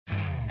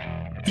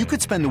You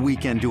could spend the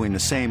weekend doing the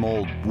same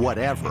old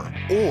whatever,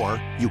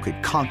 or you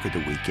could conquer the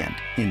weekend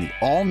in the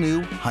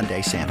all-new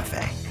Hyundai Santa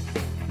Fe.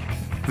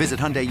 Visit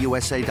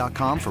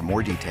HyundaiUSA.com for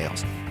more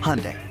details.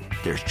 Hyundai,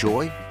 there's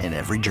joy in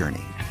every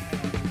journey.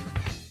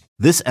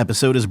 This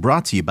episode is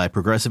brought to you by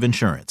Progressive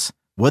Insurance.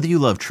 Whether you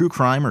love true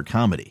crime or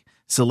comedy,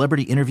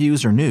 celebrity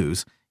interviews or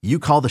news, you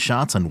call the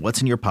shots on what's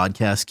in your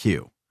podcast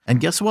queue. And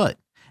guess what?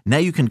 Now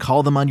you can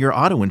call them on your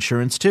auto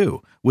insurance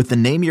too with the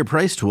Name Your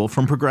Price tool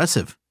from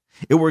Progressive.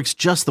 It works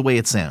just the way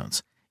it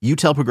sounds. You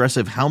tell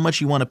Progressive how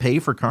much you want to pay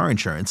for car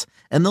insurance,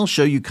 and they'll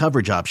show you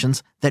coverage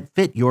options that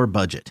fit your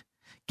budget.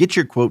 Get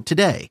your quote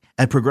today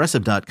at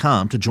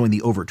Progressive.com to join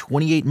the over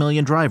 28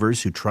 million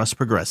drivers who trust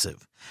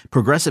Progressive.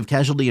 Progressive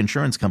Casualty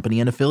Insurance Company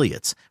and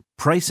Affiliates.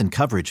 Price and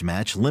coverage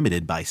match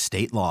limited by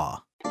state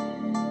law.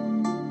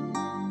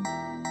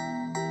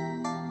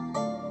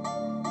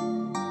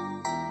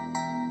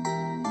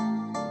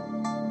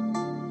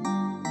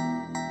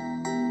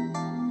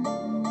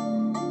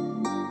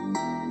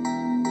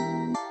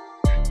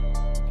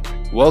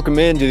 Welcome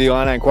into the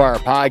Illini Inquirer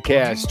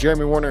podcast.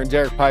 Jeremy Warner and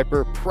Derek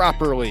Piper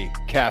properly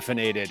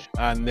caffeinated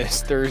on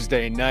this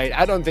Thursday night.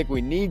 I don't think we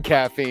need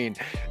caffeine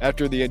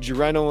after the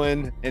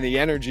adrenaline and the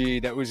energy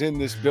that was in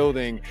this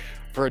building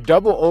for a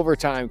double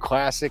overtime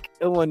classic.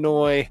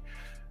 Illinois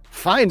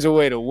finds a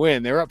way to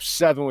win. They're up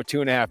 7 with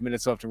 2.5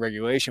 minutes left in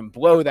regulation,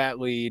 blow that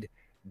lead,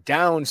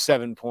 down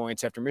 7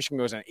 points after Michigan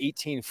goes on an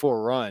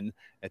 18-4 run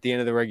at the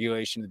end of the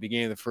regulation, at the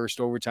beginning of the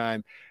first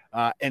overtime.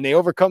 And they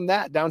overcome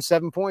that, down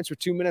 7 points with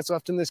 2 minutes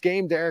left in this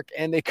game, Derek,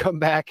 and they come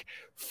back,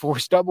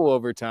 force double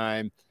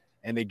overtime,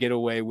 and they get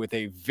away with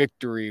a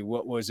victory.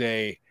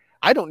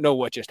 I don't know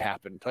what just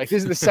happened. Like,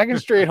 this is the second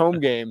straight home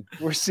game.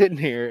 We're sitting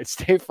here at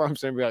State Farm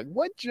Center, we're like,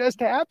 what just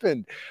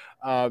happened?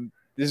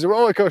 This is a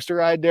roller coaster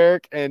ride,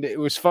 Derek, and it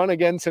was fun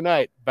again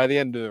tonight by the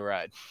end of the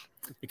ride.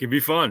 It can be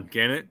fun,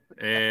 can it?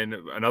 And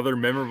another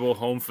memorable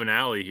home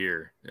finale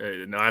here.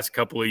 In the last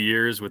couple of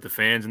years with the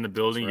fans in the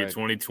building, you get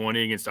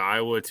 2020 against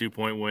Iowa, a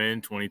 2-point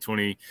win.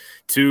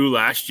 2022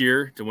 last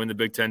year to win the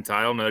Big Ten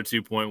title, another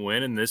 2-point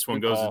win. And this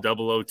one goes to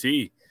double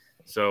OT.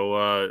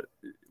 So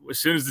as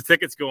soon as the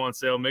tickets go on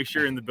sale, make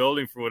sure you're in the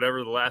building for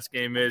whatever the last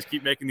game is.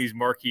 Keep making these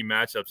marquee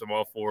matchups. I'm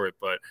all for it.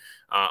 But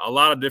a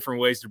lot of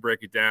different ways to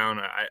break it down.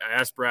 I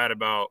asked Brad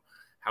about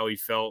how he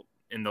felt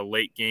in the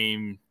late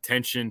game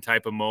tension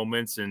type of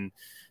moments, and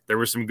there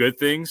were some good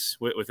things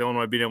with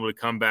Illinois being able to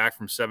come back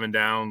from 7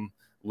 down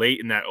late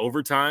in that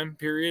overtime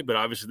period, but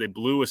obviously they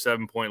blew a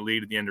 7-point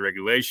lead at the end of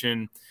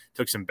regulation,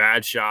 took some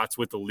bad shots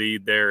with the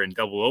lead there in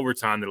double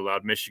overtime that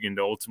allowed Michigan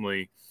to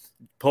ultimately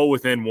pull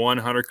within one.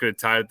 Hunter could have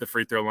tied at the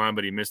free throw line,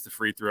 but he missed the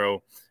free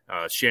throw.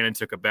 Shannon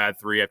took a bad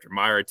three after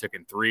Meyer had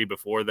taken 3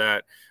 before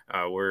that,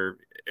 where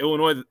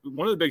Illinois,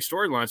 one of the big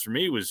storylines for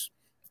me was,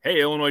 hey,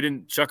 Illinois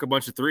didn't chuck a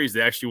bunch of threes. They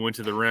actually went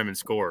to the rim and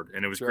scored.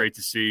 And it was great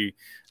to see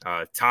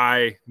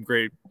Ty,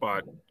 great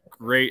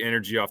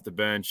energy off the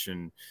bench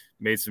and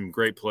made some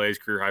great plays,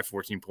 career high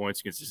 14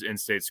 points against his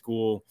in-state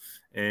school.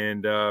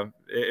 And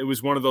it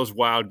was one of those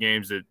wild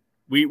games that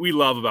we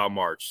love about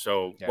March.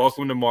 So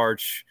Welcome to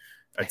March,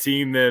 a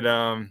team that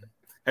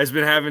has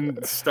been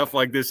having stuff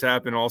like this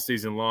happen all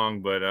season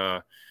long.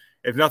 But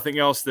if nothing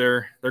else,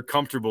 they're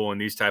comfortable in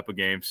these type of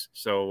games.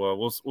 So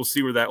we'll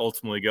see where that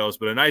ultimately goes.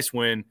 But a nice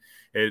win.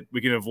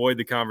 We can avoid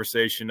the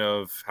conversation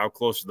of how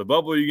close to the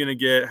bubble you're going to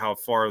get, how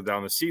far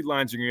down the seed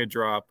lines you're going to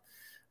drop.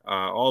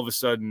 All of a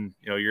sudden,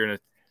 you're in a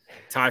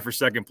tie for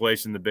second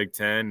place in the Big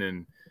Ten,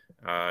 and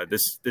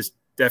this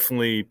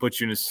definitely puts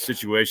you in a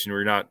situation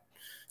where you're not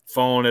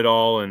falling at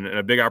all, and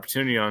a big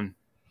opportunity on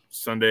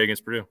Sunday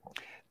against Purdue.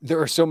 There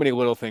are so many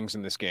little things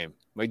in this game,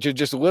 like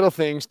just little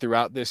things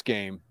throughout this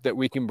game that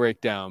we can break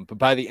down. But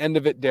by the end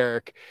of it,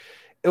 Derek,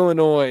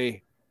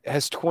 Illinois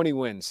has 20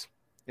 wins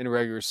in a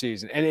regular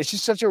season. And it's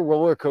just such a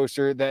roller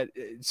coaster that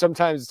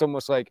sometimes it's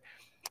almost like,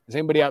 is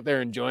anybody out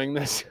there enjoying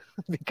this?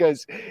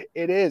 Because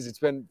it is. It's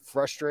been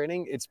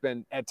frustrating. It's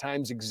been at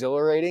times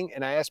exhilarating.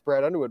 And I asked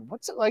Brad Underwood,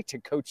 what's it like to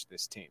coach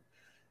this team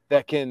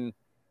that can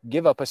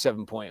give up a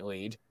 7-point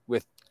lead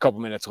with a couple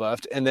minutes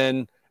left and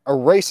then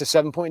erase a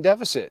 7-point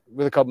deficit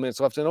with a couple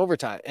minutes left in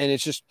overtime? And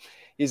it's just,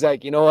 he's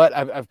like, you know what?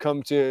 I've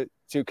come to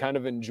kind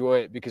of enjoy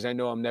it because I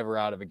know I'm never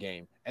out of a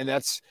game. And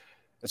that's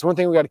one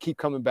thing we got to keep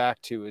coming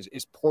back to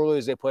is poorly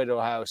as they played at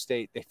Ohio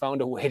State, they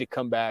found a way to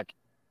come back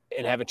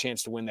and have a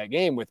chance to win that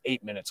game with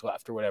 8 minutes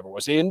left or whatever it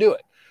was. They didn't do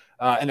it.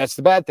 And that's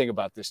the bad thing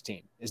about this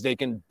team is they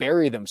can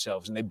bury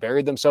themselves, and they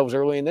buried themselves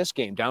early in this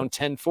game, down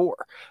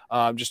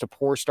 10-4. Just a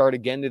poor start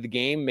again to the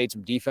game, made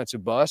some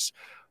defensive busts,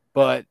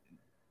 but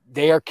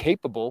they are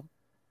capable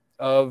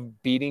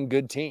of beating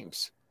good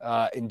teams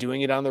and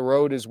doing it on the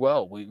road as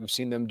well. We've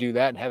seen them do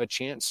that and have a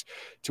chance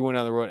to win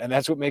on the road. And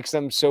that's what makes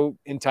them so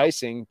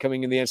enticing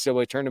coming in the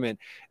NCAA tournament.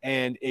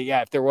 And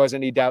if there was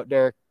any doubt,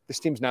 Derek, this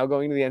team's now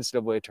going to the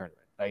NCAA tournament.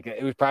 Like,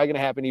 it was probably going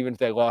to happen even if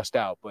they lost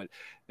out, but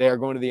they are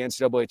going to the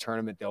NCAA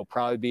tournament. They'll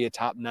probably be a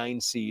top 9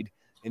 seed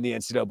in the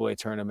NCAA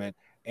tournament.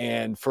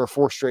 And for a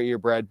 4th straight year,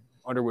 Brad,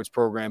 Underwood's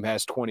program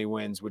has 20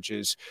 wins, which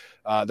is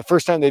the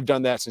first time they've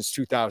done that since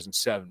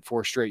 2007,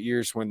 4 straight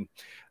years when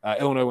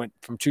Illinois went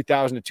from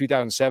 2000 to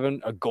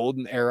 2007, a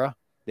golden era.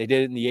 They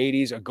did it in the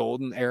 80s, a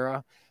golden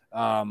era.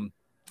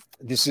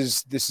 This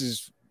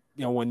is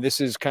when this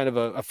is kind of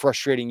a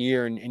frustrating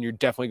year and you're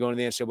definitely going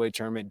to the NCAA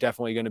tournament,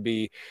 definitely going to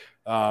be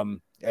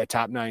a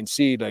top 9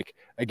 seed. Like,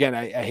 again,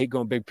 I hate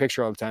going big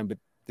picture all the time, but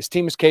this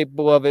team is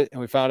capable of it. And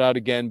we found out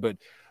again, but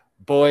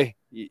boy,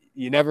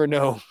 you never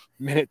know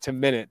minute to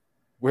minute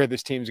where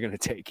this team is going to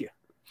take you.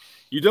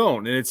 You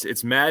don't. And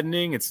it's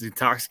maddening. It's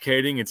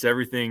intoxicating. It's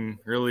everything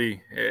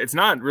really. It's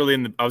not really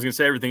I was going to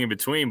say everything in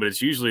between, but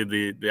it's usually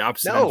the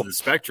opposite end of the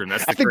spectrum.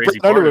 That's the crazy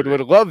part. Underwood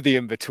would love the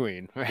in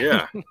between. Right?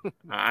 Yeah.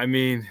 I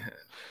mean,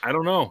 I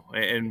don't know.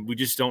 And we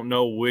just don't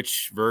know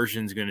which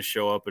version is going to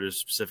show up at a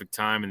specific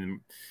time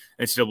in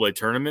the NCAA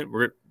tournament.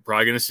 We're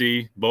probably going to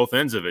see both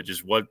ends of it.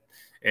 Just what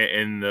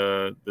and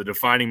the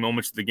defining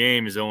moments of the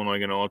game is Illinois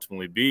going to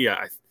ultimately be.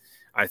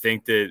 I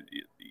think that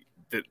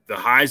the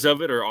highs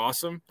of it are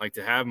awesome. Like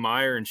to have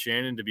Meyer and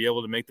Shannon to be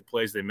able to make the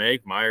plays they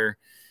make. Meyer,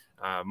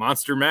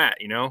 Monster Matt,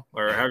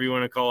 or however you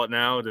want to call it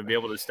now, to be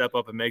able to step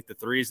up and make the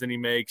threes that he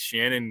makes.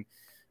 Shannon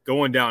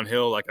going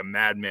downhill like a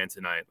madman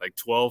tonight. Like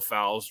 12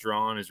 fouls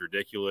drawn is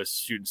ridiculous.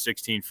 Shooting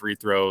 16 free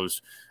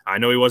throws. I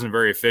know he wasn't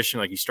very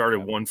efficient. Like he started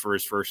 1 for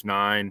his first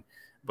 9,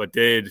 but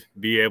did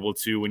be able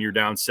to, when you're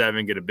down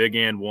 7, get a big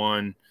and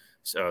 1.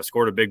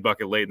 Scored a big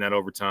bucket late in that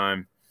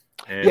overtime.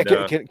 And,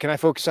 can I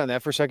focus on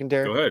that for a second,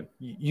 Derek? Go ahead.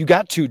 You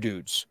got 2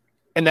 dudes,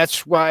 and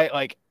that's why,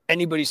 like,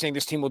 anybody saying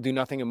this team will do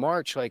nothing in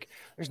March, like,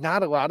 there's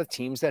not a lot of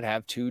teams that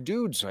have 2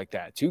 dudes like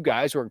that. 2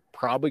 guys who are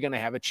probably going to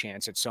have a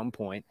chance at some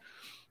point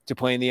to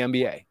play in the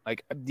NBA.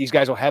 Like, these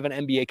guys will have an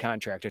NBA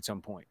contract at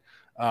some point,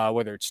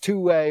 whether it's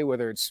two-way,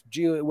 whether it's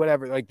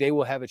whatever. Like, they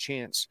will have a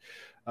chance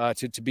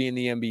to be in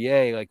the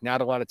NBA. Like,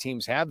 not a lot of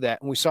teams have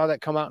that, and we saw that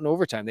come out in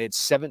overtime. They had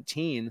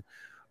 17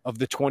 of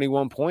the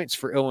 21 points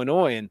for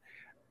Illinois, and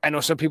I know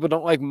some people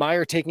don't like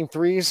Meyer taking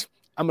threes.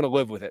 I'm going to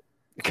live with it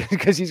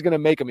because he's going to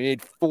make them. He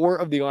made 4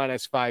 of the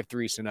last 5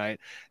 threes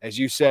tonight. As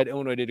you said,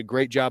 Illinois did a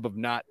great job of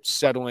not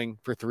settling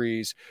for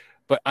threes,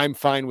 but I'm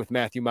fine with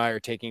Matthew Meyer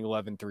taking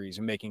 11 threes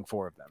and making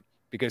 4 of them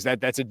because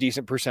that's a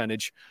decent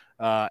percentage.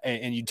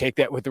 And you take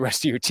that with the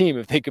rest of your team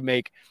if they could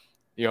make,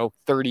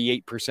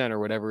 38% or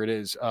whatever it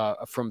is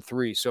from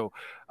 3. So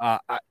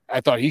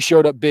I thought he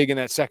showed up big in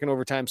that second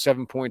overtime,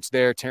 7 points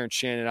there. Terrence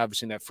Shannon,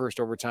 obviously in that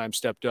first overtime,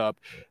 stepped up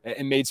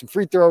and made some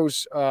free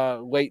throws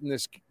late in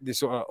this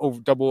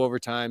double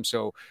overtime.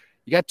 So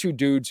you got 2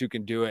 dudes who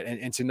can do it.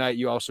 And tonight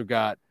you also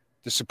got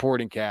the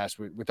supporting cast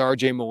with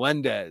RJ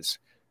Melendez,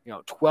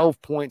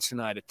 12 points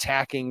tonight,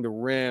 attacking the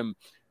rim,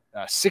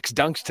 6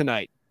 dunks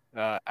tonight.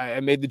 I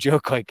made the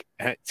joke, like,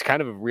 it's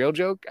kind of a real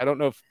joke. I don't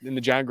know if in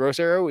the John Gross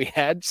era we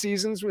had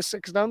seasons with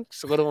 6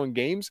 dunks, a little in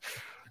games.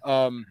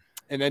 And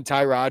then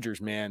Ty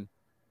Rodgers, man,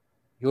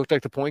 he looked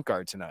like the point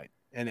guard tonight.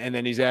 And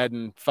then he's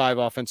adding 5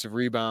 offensive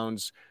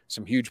rebounds,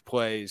 some huge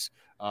plays.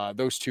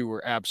 Those 2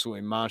 were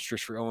absolutely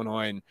monstrous for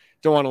Illinois. And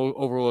don't want to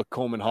overlook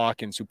Coleman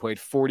Hawkins, who played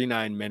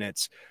 49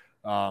 minutes.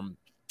 And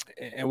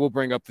we'll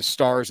bring up the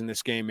stars in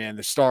this game, man.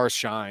 The stars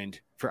shined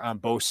on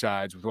both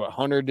sides with what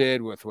Hunter did,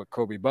 with what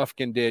Kobe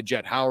Buffkin did.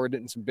 Jet Howard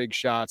did some big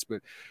shots,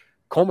 but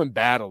Coleman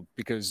battled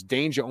because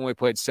Danger only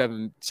played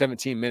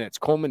 17 minutes.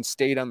 Coleman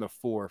stayed on the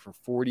floor for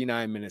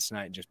 49 minutes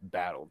tonight and just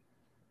battled.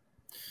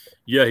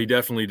 Yeah, he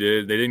definitely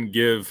did. They didn't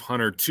give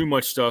Hunter too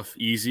much stuff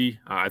easy.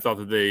 I thought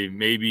that they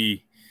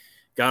maybe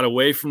got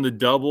away from the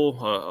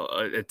double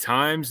at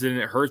times. Didn't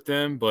it hurt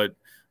them? But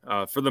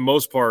for the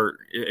most part,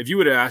 if you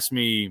would have asked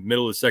me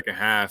middle of the second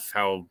half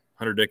how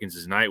Hunter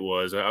Dickinson night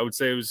was, I would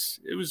say it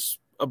was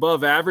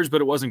above average,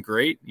 but it wasn't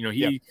great.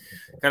 He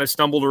kind of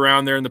stumbled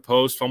around there in the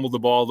post, fumbled the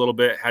ball a little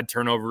bit, had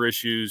turnover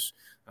issues,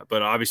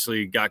 but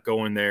obviously got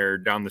going there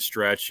down the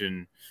stretch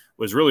and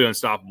was really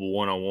unstoppable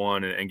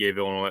one-on-one and gave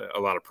Illinois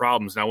a lot of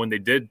problems. Now, when they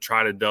did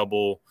try to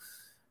double,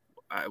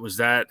 was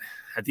that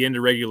at the end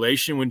of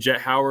regulation when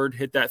Jet Howard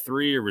hit that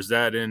 3, or was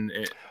that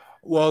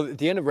Well, at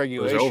the end of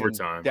regulation, it was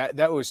overtime.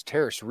 That was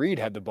Terrace Reed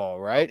had the ball,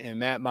 right? And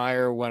Matt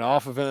Meyer went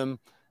off of him.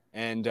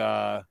 And,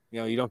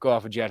 you don't go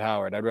off of Jet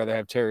Howard. I'd rather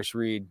have Terrace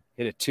Reed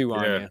hit a 2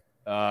 on you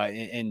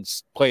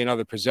and play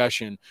another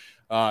possession.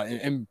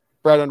 And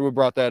Brad Underwood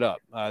brought that up.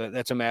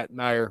 That's a Matt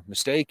Meyer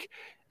mistake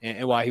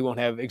and why he won't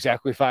have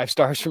exactly 5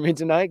 stars for me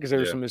tonight because there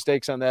were some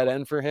mistakes on that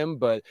end for him.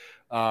 But,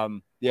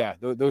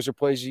 those are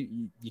plays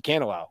you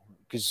can't allow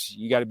because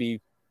you got to be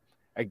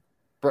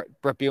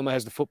Brett Bielema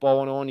has the football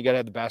 101. You got to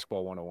have the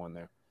basketball 101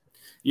 there.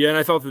 Yeah, and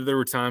I thought that there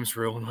were times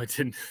where Illinois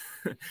didn't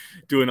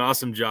do an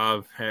awesome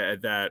job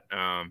at that.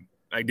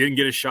 I didn't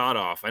get a shot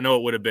off. I know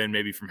it would have been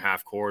maybe from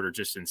half court or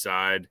just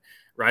inside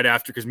right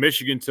after because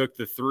Michigan took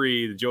the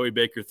 3. The Joey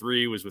Baker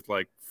 3 was with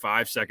like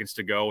 5 seconds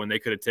to go, and they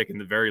could have taken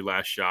the very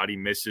last shot. He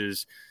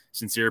misses.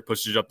 Sincere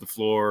pushes it up the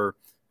floor,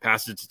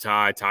 passes it to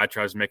Ty. Ty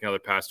tries to make another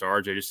pass to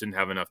RJ. Just didn't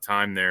have enough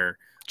time there.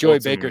 Joey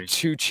Baker,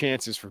 2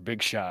 chances for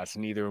big shots,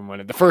 and neither one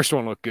went in. The first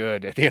one looked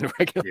good at the end of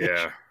regulation.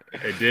 Yeah,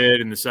 it did,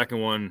 and the second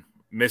one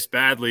missed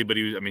badly, but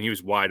he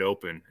was wide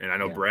open. And I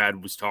know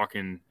Brad was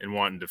talking and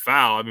wanting to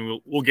foul. I mean,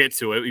 we'll get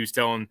to it. He was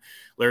telling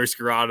Larry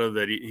Scirotto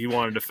that he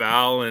wanted to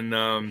foul, and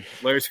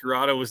Larry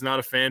Scirotto was not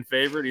a fan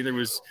favorite. Either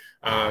was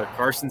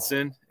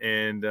Carstensen.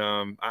 And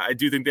I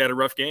do think they had a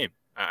rough game.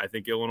 I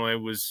think Illinois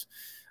was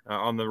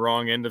on the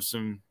wrong end of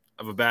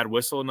a bad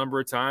whistle a number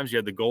of times. You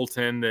had the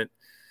goaltend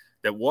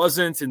that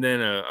wasn't, and then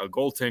a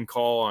goaltend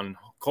call on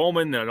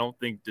Coleman that I don't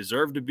think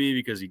deserved to be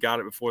because he got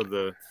it before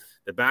the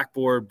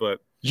backboard. But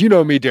you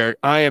know me, Derek,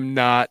 I am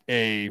not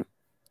a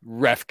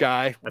ref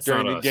guy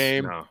during the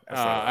game. No,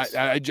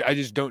 I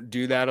just don't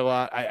do that a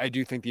lot. I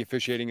do think the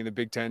officiating in the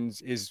Big Ten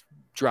is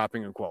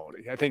dropping in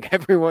quality. I think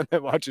everyone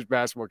that watches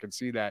basketball can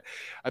see that.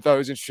 I thought it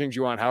was interesting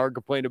Juwan Howard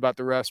complained about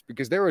the refs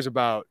because there was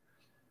about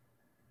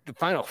the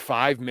final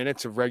 5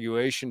 minutes of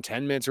regulation,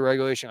 10 minutes of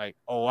regulation, like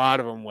a lot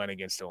of them went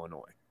against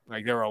Illinois.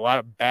 Like there were a lot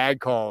of bad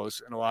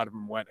calls and a lot of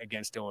them went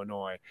against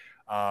Illinois.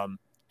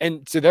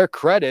 And to their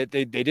credit,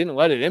 they didn't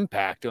let it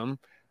impact them.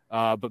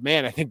 But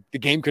man, I think the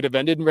game could have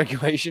ended in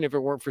regulation if it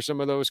weren't for some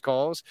of those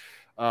calls.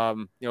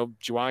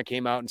 Juwan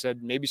came out and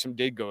said maybe some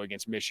did go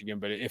against Michigan,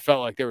 but it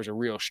felt like there was a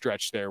real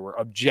stretch there where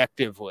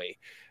objectively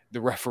the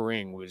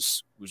refereeing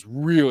was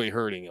really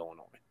hurting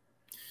Illinois.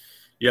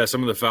 Yeah,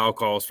 some of the foul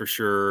calls for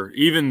sure.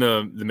 Even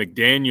the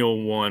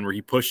McDaniel one where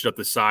he pushed it up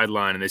the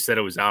sideline and they said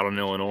it was out on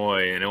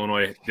Illinois, and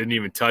Illinois didn't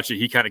even touch it.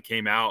 He kind of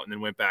came out and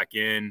then went back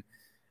in.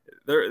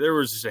 There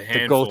was just a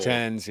handful. The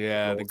goaltends,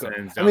 yeah. The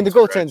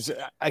goaltends,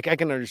 I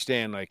can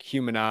understand, like,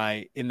 human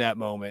eye in that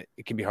moment.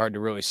 It can be hard to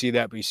really see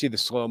that, but you see the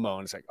slow-mo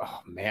and it's like, oh,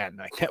 man,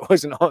 like that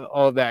wasn't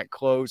all that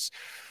close.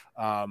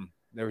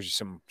 There was just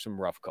some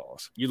rough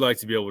calls. You'd like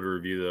to be able to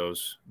review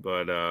those,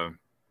 but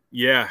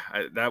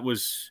that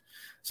was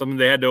something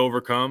they had to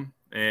overcome.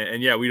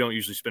 And we don't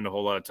usually spend a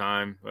whole lot of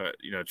time,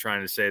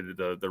 trying to say that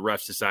the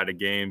refs decided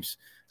games.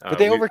 But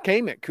they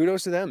overcame it.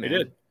 Kudos to them. They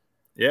did.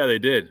 Yeah, they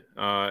did.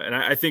 And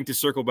I think to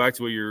circle back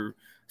to what you're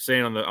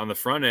saying on the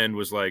front end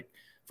was like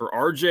for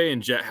RJ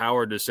and Jet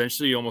Howard to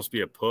essentially almost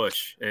be a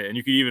push. And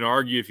you could even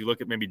argue if you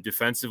look at maybe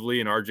defensively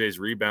and RJ's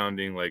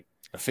rebounding, like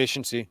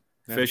efficiency.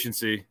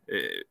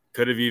 It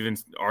could have even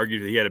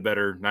argued that he had a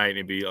better night,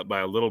 maybe by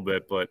a little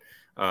bit. But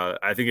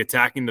I think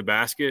attacking the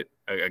basket,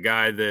 a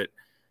guy that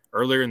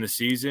earlier in the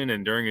season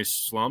and during his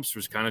slumps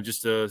was kind of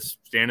just to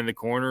stand in the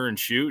corner and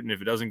shoot. And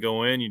if it doesn't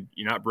go in,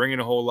 you're not bringing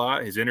a whole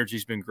lot. His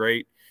energy's been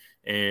great.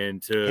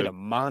 And to hit a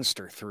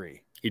monster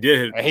three. He did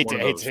hit. I hate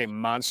to say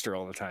monster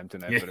all the time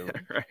tonight, but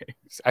right.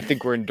 I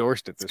think we're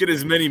endorsed at this. Let's get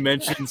as many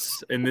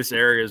mentions in this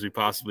area as we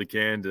possibly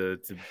can to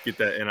get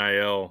that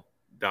NIL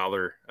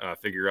dollar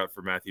figure out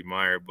for Matthew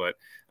Meyer. But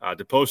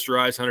to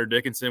posterize Hunter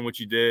Dickinson, which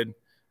you did,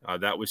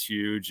 that was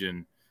huge.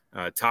 And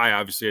Ty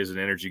obviously is an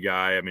energy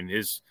guy. I mean,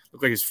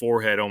 looked like his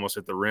forehead almost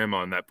at the rim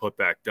on that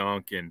putback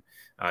dunk, and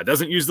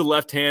doesn't use the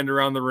left hand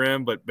around the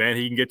rim, but man,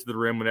 he can get to the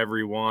rim whenever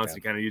he wants.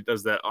 Yeah. He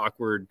does that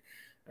awkward.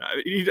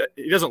 He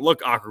doesn't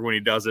look awkward when he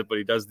does it, but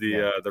he does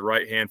the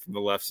right hand from the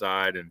left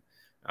side. And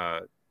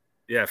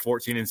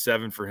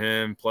 14-7 for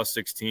him, plus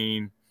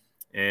 16.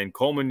 And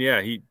Coleman,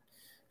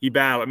 he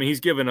battled. I mean, he's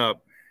given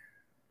up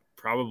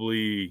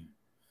probably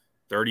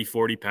 30,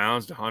 40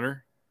 pounds to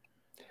Hunter.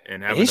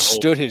 And he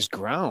stood his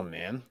ground,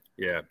 man.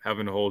 Yeah,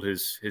 having to hold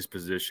his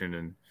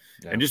position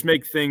and just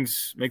make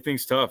things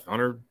tough.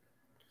 Hunter,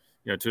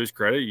 to his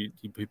credit,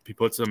 he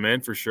puts them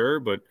in for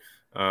sure, but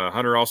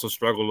Hunter also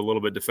struggled a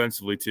little bit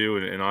defensively too,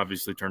 and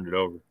obviously turned it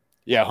over.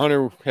 Yeah,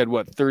 Hunter had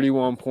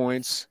 31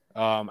 points.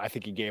 I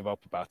think he gave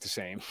up about the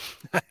same.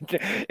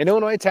 And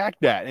Illinois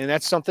attacked that, and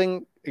that's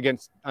something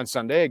on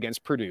Sunday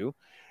against Purdue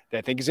that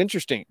I think is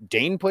interesting.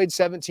 Dane played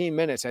 17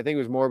 minutes. I think it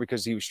was more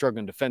because he was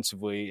struggling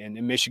defensively, and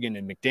Michigan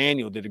and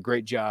McDaniel did a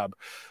great job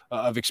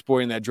of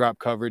exploiting that drop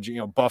coverage.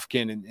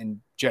 Bufkin and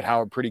Jet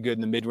Howard pretty good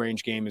in the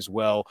mid-range game as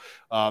well.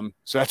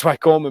 So that's why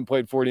Coleman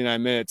played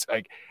 49 minutes.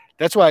 Like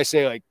that's why I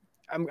say like.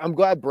 I'm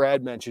glad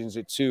Brad mentions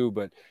it too,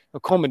 but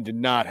Coleman did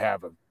not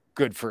have a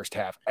good first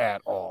half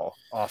at all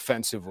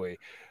offensively.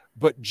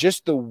 But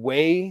just the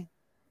way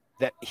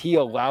that he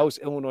allows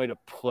Illinois to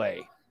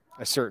play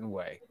a certain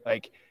way,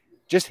 like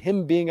just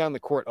him being on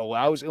the court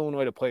allows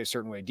Illinois to play a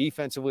certain way,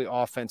 defensively,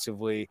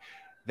 offensively,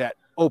 that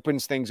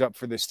opens things up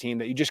for this team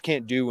that you just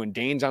can't do when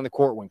Dane's on the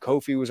court, when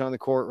Kofi was on the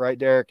court, right,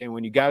 Derek? And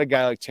when you got a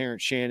guy like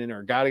Terrence Shannon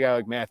or got a guy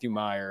like Matthew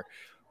Meyer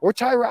or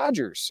Ty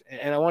Rodgers.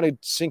 And I want to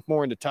sink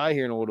more into Ty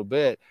here in a little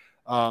bit.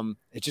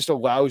 It just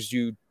allows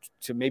you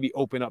to maybe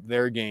open up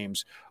their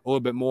games a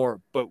little bit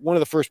more. But one of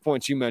the first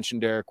points you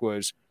mentioned, Derek,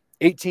 was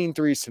 18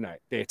 threes tonight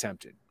they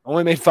attempted.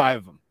 Only made 5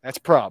 of them. That's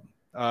a problem.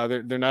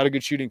 They're not a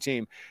good shooting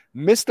team.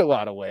 Missed a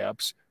lot of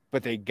layups,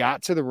 but they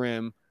got to the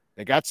rim.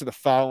 They got to the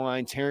foul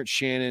line. Terrence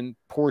Shannon,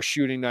 poor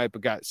shooting night,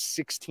 but got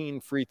 16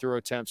 free throw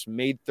attempts,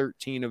 made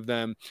 13 of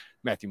them.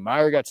 Matthew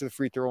Meyer got to the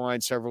free throw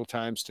line several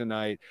times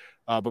tonight.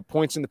 But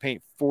points in the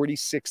paint,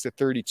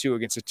 46-32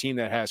 against a team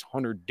that has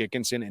Hunter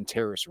Dickinson and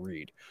Terrace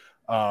Reed.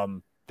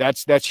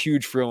 That's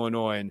huge for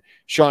Illinois. And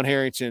Sean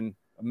Harrington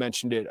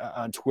mentioned it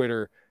on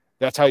Twitter.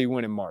 That's how you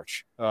win in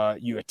March.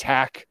 You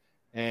attack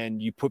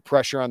and you put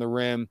pressure on the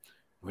rim.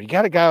 when you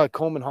got a guy like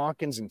Coleman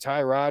Hawkins and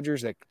Ty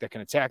Rodgers that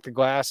can attack the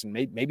glass, and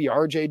maybe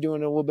RJ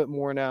doing it a little bit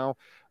more now,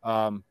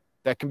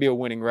 that can be a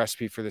winning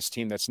recipe for this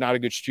team. That's not a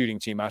good shooting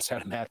team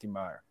outside of Matthew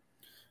Meyer.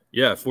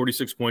 Yeah,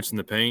 46 points in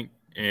the paint.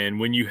 And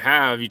when you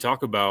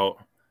talk about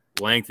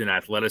length and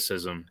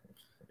athleticism,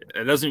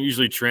 it doesn't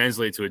usually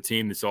translate to a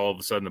team that's all of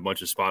a sudden a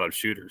bunch of spot-up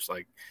shooters.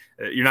 Like,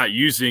 you're not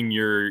using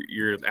your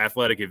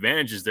athletic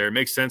advantages there. It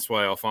makes sense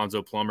why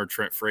Alfonso Plummer,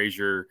 Trent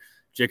Frazier,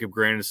 Jacob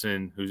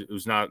Grandison,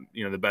 who's not,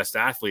 the best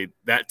athlete,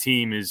 that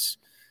team is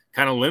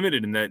kind of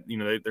limited in that,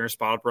 they're a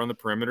spot up around the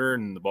perimeter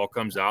and the ball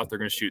comes out, they're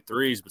going to shoot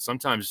threes. But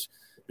sometimes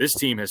this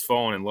team has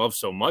fallen in love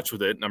so much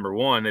with it. Number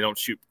one, they don't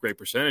shoot great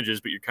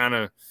percentages, but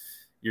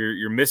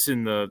you're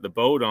missing the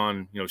boat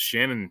on,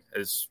 Shannon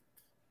is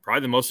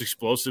probably the most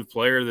explosive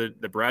player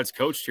that Brad's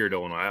coached here at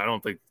Illinois. I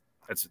don't think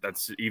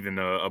that's even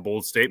a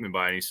bold statement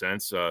by any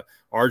sense.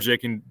 RJ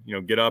can,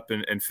 get up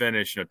and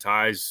finish.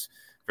 Ty's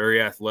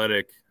very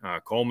athletic.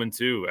 Coleman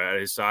too, at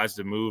his size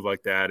to move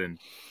like that. And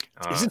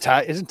isn't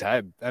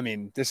Ty? I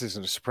mean, this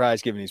isn't a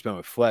surprise given he's been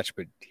with Fletch,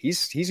 but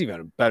he's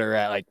even a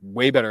better,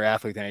 way better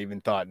athlete than I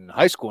even thought in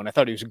high school. And I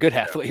thought he was a good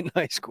athlete in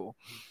high school.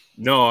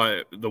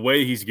 No, the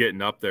way he's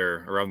getting up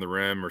there around the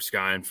rim or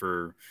skying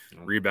for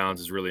rebounds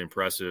is really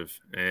impressive.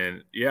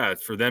 And yeah,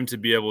 for them to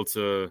be able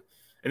to,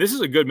 and this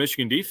is a good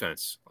Michigan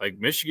defense. Like,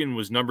 Michigan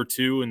was number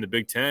 2 in the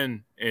Big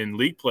Ten in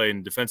league play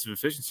and defensive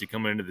efficiency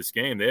coming into this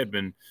game. They had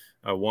been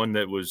one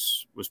that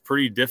was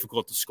pretty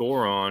difficult to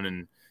score on,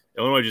 and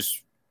Illinois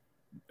just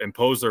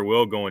imposed their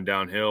will going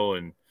downhill.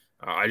 And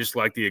I just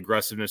like the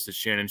aggressiveness that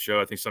Shannon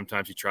showed. I think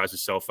sometimes he tries to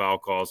sell foul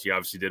calls. He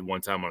obviously did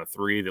one time on a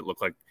 3 that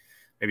looked like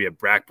maybe a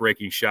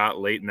back-breaking shot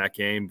late in that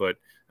game. But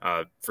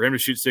for him to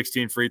shoot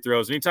 16 free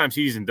throws, anytime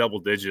he's in double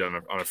digit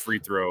on a free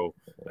throw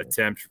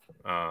attempt,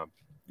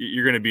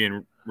 you're going to be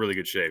in really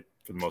good shape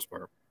for the most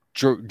part.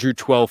 Drew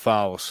 12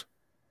 fouls.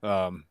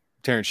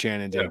 Terrence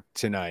Shannon did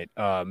tonight.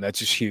 That's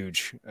just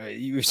huge.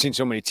 You've seen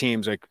so many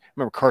teams. Like,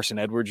 remember Carson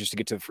Edwards used to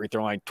get to the free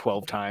throw line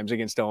 12 times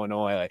against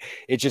Illinois.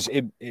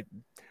 It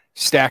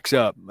stacks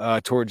up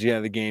towards the end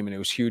of the game, and it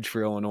was huge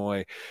for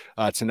Illinois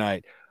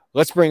tonight.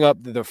 Let's bring up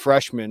the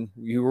freshmen.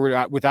 You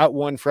were without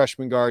one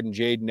freshman guard in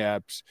Jaden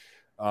Epps.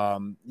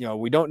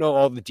 We don't know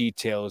all the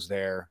details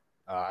there.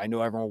 I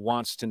know everyone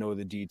wants to know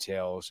the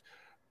details,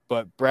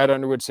 but Brad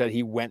Underwood said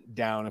he went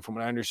down, and from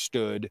what I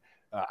understood,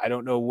 I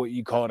don't know what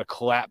you call it, a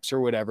collapse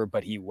or whatever,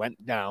 but he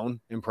went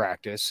down in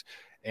practice,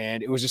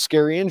 and it was a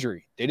scary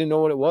injury. They didn't know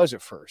what it was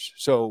at first.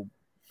 So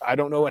I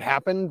don't know what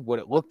happened, what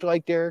it looked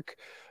like, Derek,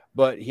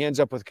 but he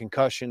ends up with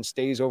concussion,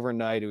 stays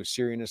overnight. It was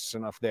serious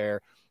enough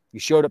there. He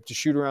showed up to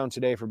shoot around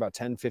today for about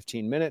 10,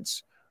 15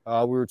 minutes, we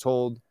were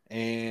told,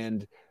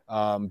 and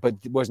but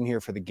wasn't here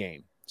for the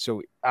game.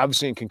 So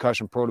obviously in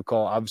concussion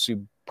protocol,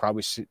 obviously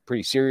probably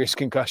pretty serious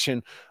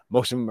concussion.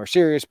 Most of them are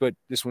serious, but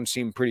this one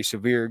seemed pretty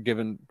severe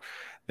given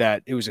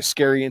that it was a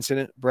scary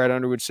incident, Brad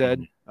Underwood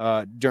said,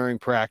 during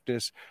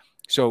practice.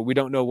 So we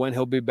don't know when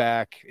he'll be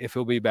back, if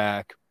he'll be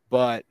back.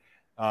 But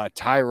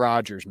Ty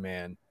Rodgers,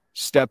 man,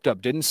 stepped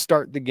up, didn't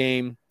start the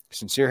game.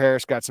 Sincere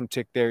Harris got some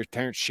tick there.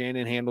 Terrence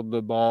Shannon handled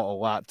the ball a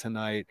lot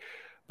tonight.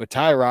 But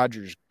Ty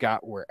Rodgers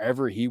got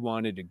wherever he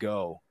wanted to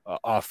go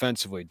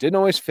offensively. Didn't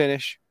always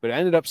finish, but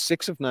ended up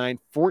 6 of 9,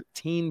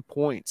 14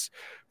 points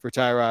for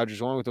Ty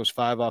Rodgers, along with those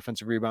 5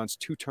 offensive rebounds,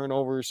 2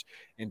 turnovers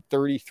in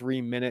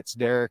 33 minutes,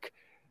 Derek.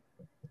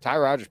 Ty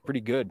Rodgers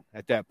pretty good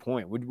at that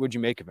point. What'd you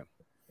make of him?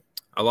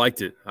 I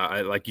liked it.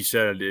 Like you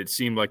said, it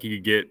seemed like he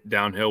could get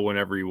downhill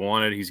whenever he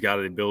wanted. He's got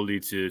the ability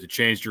to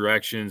change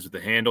directions with the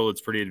handle. It's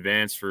pretty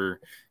advanced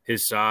for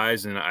his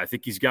size, and I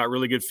think he's got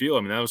really good feel. I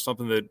mean, that was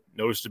something that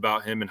noticed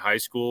about him in high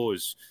school,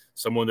 is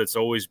someone that's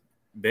always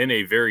been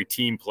a very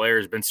team player,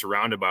 has been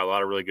surrounded by a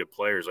lot of really good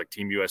players like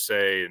Team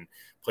USA and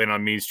playing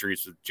on mean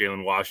streets with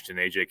Jalen Washington,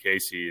 AJ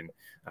Casey,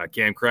 and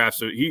Cam Kraft.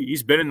 So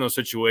he's been in those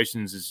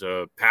situations as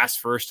a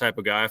pass-first type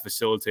of guy,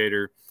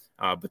 facilitator.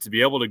 But to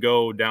be able to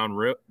go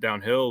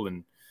downhill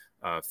and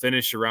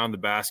finish around the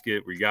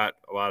basket, we got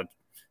a lot of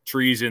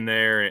trees in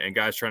there and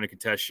guys trying to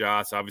contest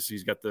shots. Obviously,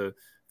 he's got the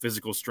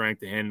physical strength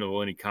to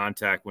handle any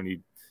contact when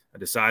he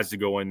decides to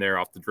go in there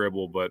off the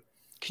dribble. But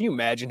can you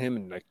imagine him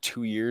in like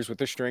 2 years with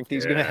the strength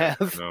he's going to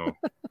have? No,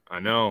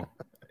 I know.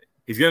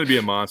 He's going to be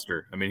a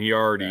monster. I mean, he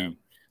already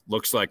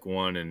looks like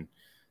one, and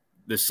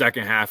the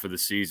second half of the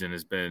season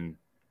has been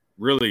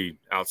really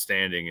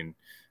outstanding. And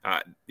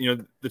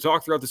the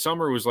talk throughout the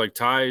summer was like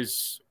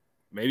Ty's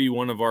maybe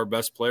one of our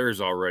best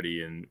players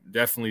already, and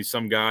definitely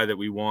some guy that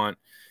we want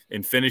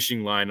in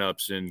finishing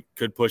lineups and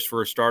could push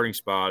for a starting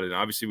spot. And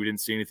obviously we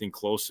didn't see anything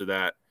close to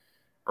that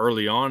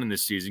early on in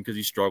this season because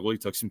he struggled. He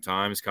took some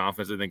time. His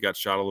confidence, I think, got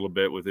shot a little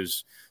bit with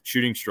his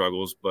shooting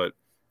struggles, but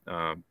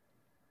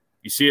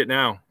you see it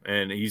now,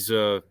 and he's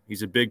a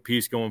big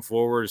piece going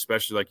forward,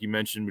 especially like you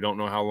mentioned. We don't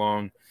know how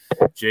long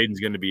Jaden's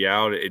going to be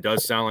out. It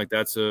does sound like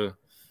that's a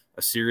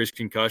serious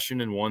concussion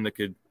and one that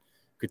could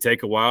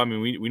take a while. I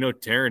mean, we know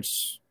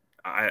Terrence,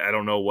 I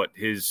don't know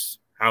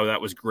how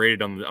that was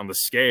graded on the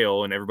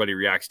scale, and everybody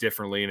reacts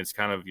differently, and it's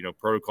kind of,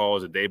 protocol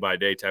is a day by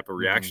day type of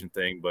reaction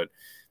thing. But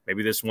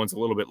maybe this one's a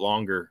little bit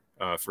longer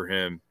for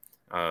him.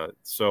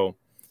 So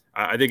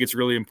I think it's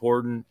really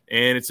important,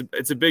 and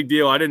it's a big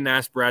deal. I didn't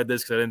ask Brad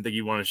this because I didn't think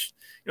he'd want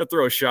to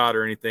throw a shot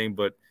or anything,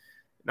 but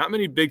not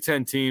many Big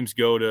Ten teams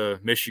go to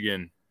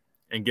Michigan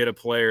and get a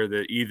player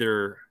that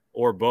either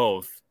or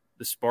both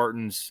the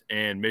Spartans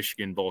and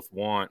Michigan both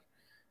want.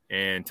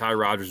 And Ty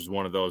Rodgers is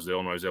one of those that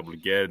Illinois was able to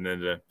get, and then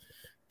to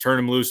turn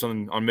him loose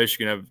on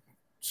Michigan,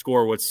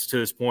 score what's to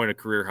this point a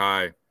career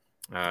high.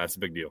 That's a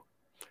big deal.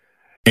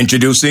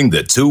 Introducing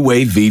the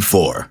Two-Way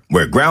V4,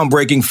 where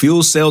groundbreaking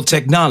fuel cell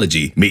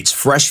technology meets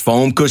fresh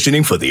foam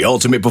cushioning for the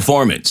ultimate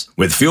performance.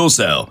 With fuel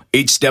cell,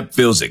 each step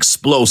feels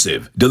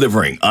explosive,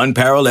 delivering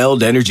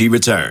unparalleled energy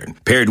return.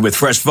 Paired with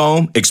fresh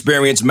foam,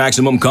 experience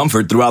maximum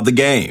comfort throughout the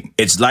game.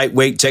 Its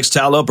lightweight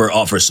textile upper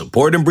offers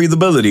support and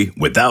breathability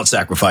without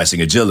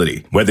sacrificing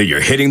agility. Whether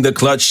you're hitting the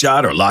clutch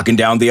shot or locking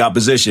down the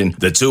opposition,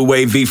 the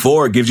Two-Way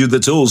V4 gives you the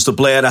tools to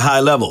play at a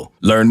high level.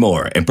 Learn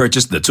more and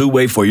purchase the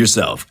Two-Way for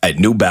yourself at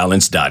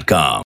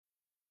newbalance.com.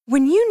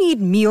 When you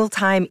need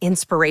mealtime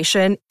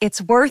inspiration,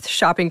 it's worth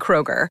shopping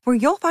Kroger, where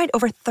you'll find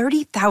over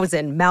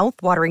 30,000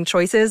 mouth-watering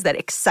choices that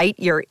excite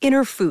your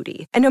inner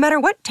foodie. And no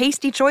matter what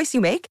tasty choice you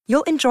make,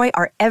 you'll enjoy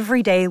our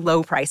everyday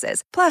low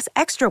prices, plus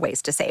extra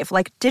ways to save,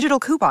 like digital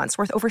coupons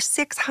worth over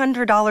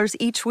 $600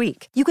 each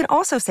week. You can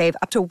also save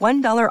up to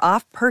 $1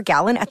 off per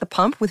gallon at the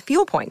pump with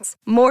fuel points.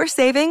 More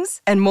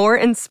savings and more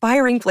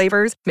inspiring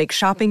flavors make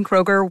shopping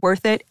Kroger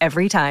worth it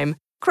every time.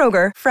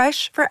 Kroger,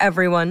 fresh for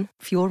everyone.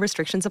 Fuel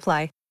restrictions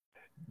apply.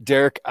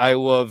 Derek, I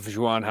love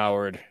Juwan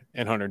Howard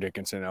and Hunter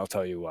Dickinson. I'll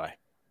tell you why.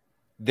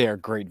 They are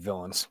great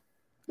villains.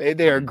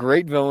 They are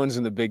great villains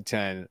in the Big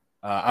Ten.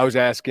 I was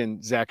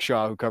asking Zach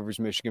Shaw, who covers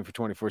Michigan for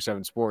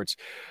 24/7 Sports,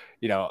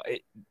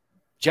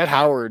 Jet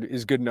Howard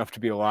is good enough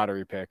to be a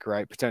lottery pick,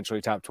 right? Potentially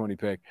top 20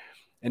 pick.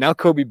 And now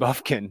Kobe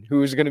Buffkin,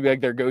 who is going to be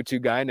like their go-to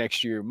guy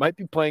next year, might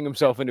be playing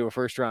himself into a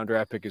first-round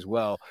draft pick as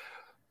well.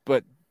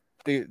 But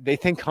they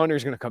think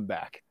Hunter's going to come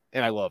back,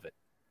 and I love it.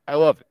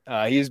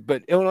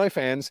 But Illinois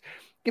fans –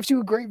 gives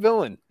you a great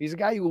villain. He's a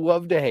guy you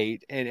love to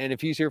hate. And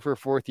if he's here for a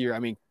fourth year, I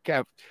mean,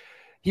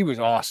 he was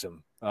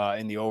awesome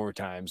in the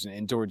overtimes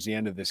and towards the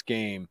end of this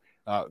game.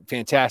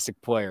 Fantastic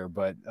player.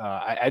 But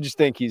I just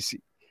think he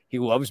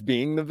loves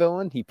being the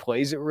villain. He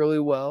plays it really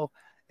well.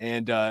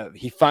 And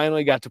he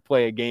finally got to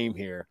play a game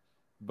here.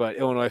 But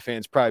Illinois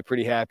fans probably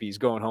pretty happy. He's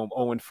going home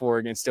 0-4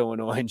 against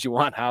Illinois. And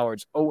Juwan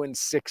Howard's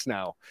 0-6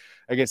 now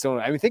against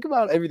Illinois. I mean, think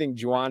about everything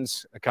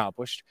Juwan's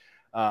accomplished.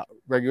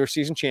 Regular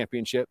season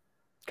championship,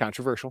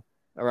 controversial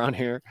around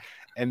here,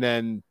 and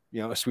then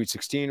a Sweet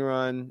 16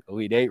 run,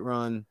 Elite 8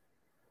 run.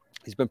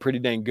 He's been pretty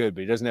dang good,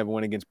 but he doesn't have a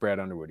win against Brad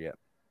Underwood yet.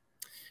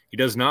 He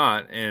does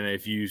not. And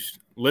if you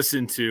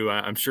listen to,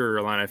 I'm sure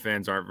Illini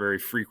fans aren't very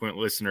frequent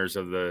listeners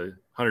of the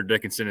Hunter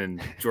Dickinson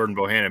and Jordan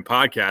Bohannon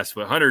podcast,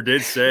 but Hunter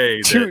did say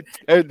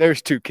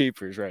there's two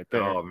keepers right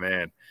there. Oh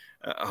man.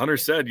 Hunter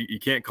said you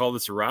can't call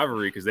this a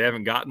rivalry because they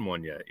haven't gotten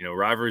one yet.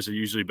 Rivalries are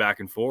usually back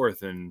and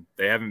forth, and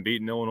they haven't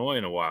beaten Illinois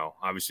in a while.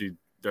 Obviously,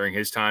 during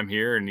his time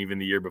here and even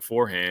the year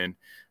beforehand.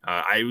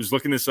 I was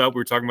looking this up. We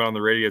were talking about on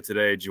the radio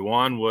today.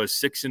 Juwan was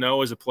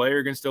 6-0 as a player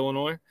against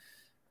Illinois,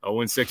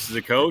 0-6 as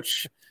a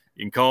coach.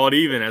 You can call it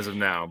even as of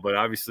now. But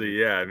obviously,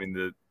 yeah, I mean,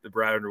 the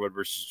Brad Underwood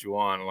versus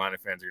Juwan, Illini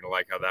fans are going to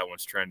like how that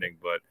one's trending.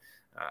 But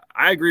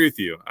I agree with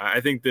you. I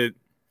think that,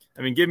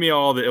 give me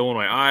all the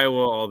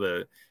Illinois-Iowa, all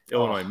the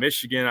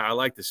Illinois-Michigan. I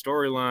like the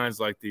storylines,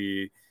 like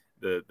the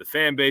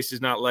fan base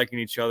is not liking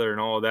each other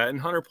and all of that. And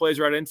Hunter plays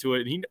right into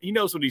it. He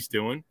knows what he's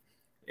doing.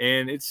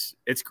 And it's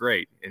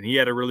great. And he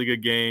had a really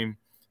good game.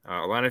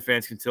 Illini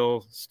fans can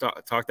still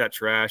talk that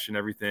trash and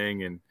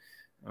everything.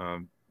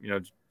 And,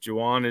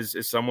 Juwan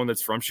is someone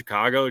that's from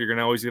Chicago. You're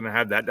always going to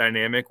have that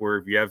dynamic where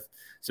if you have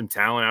some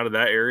talent out of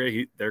that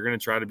area, they're going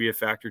to try to be a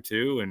factor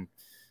too. And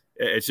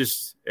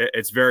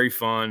it's very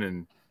fun.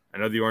 And I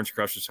know the Orange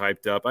Crushers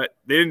hyped up.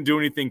 They didn't do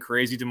anything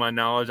crazy to my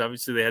knowledge.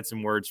 Obviously, they had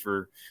some words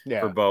for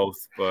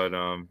both. But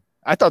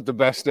I thought the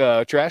best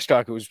trash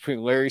talk was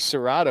between Larry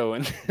Serrato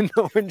and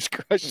the Orange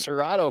Crush.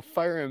 Serrato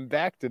firing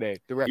back today.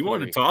 You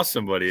wanted to toss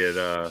somebody at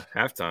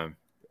halftime.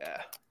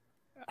 Yeah.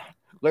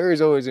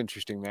 Larry's always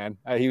interesting, man.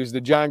 He was the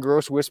John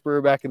Gross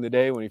whisperer back in the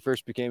day when he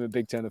first became a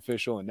Big Ten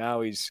official, and now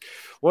he's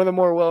one of the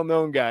more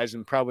well-known guys,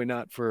 and probably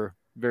not for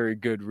very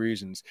good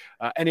reasons.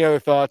 Any other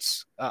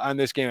thoughts on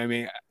this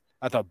game?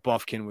 I thought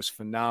Buffkin was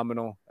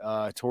phenomenal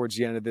towards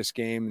the end of this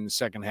game in the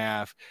second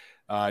half.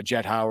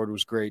 Jet Howard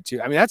was great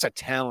too. That's a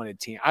talented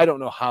team. I don't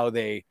know how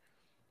they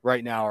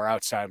right now are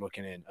outside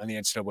looking in on the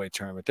NCAA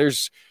tournament.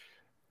 There's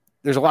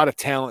a lot of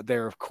talent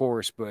there, of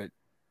course, but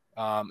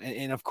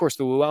and of course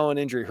the Llewellyn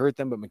injury hurt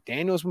them, but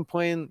McDaniel's been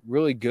playing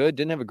really good.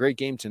 Didn't have a great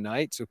game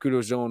tonight, so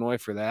kudos to Illinois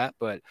for that.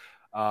 But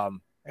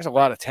there's a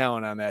lot of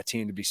talent on that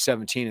team to be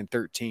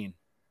 17-13.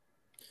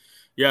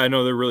 Yeah, I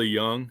know they're really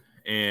young,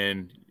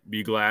 and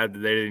be glad that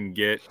they didn't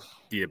get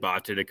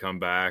Diabate to come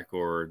back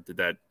or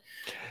that.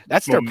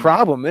 That's their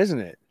problem, isn't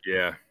it?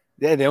 Yeah.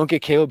 They don't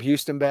get Caleb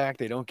Houston back.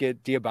 They don't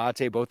get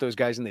Diabate, both those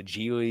guys in the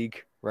G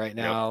League. right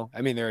now. Yep.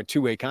 I mean, they're in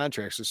two-way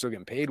contracts, so still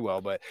getting paid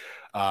well, but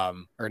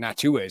or not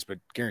two ways, but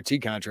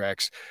guaranteed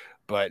contracts.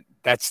 But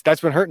that's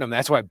been hurting them.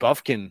 That's why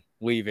Bufkin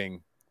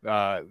leaving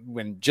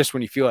when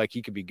you feel like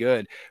he could be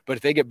good. But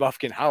if they get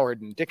Bufkin,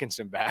 Howard, and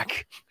Dickinson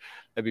back,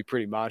 that'd be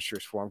pretty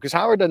monstrous for him, because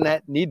Howard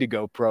doesn't need to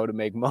go pro to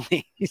make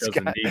money. He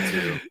doesn't need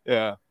to.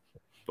 Yeah.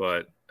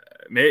 But,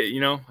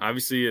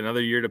 obviously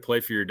another year to play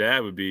for your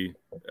dad would be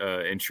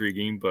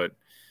intriguing, but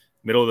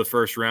middle of the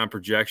first round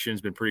projection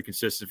has been pretty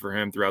consistent for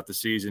him throughout the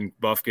season.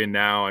 Bufkin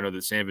now, I know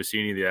that Sam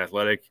Vecini, the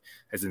Athletic,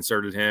 has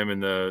inserted him in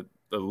the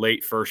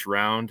late first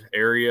round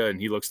area, and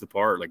he looks the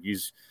part. Like,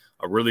 he's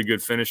a really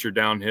good finisher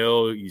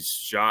downhill. He's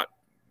shot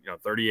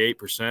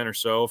 38% or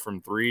so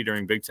from three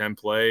during Big Ten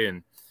play,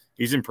 and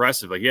he's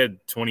impressive. Like, he had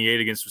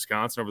 28 against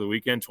Wisconsin over the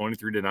weekend,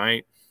 23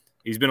 tonight.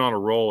 He's been on a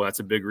roll. That's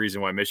a big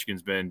reason why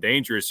Michigan's been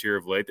dangerous here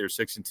of late. They're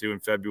 6-2 in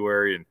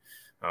February and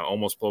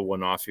almost pulled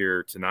one off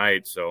here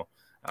tonight. So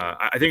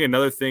I think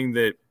another thing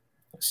that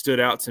stood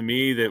out to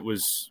me that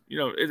was,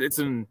 it's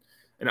an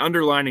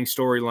underlining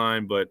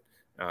storyline, but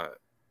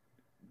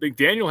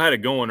McDaniel had it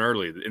going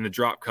early in the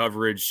drop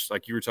coverage,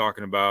 like you were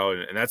talking about,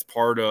 and that's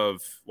part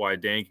of why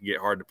Dane can get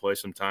hard to play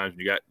sometimes.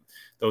 You got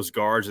those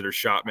guards that are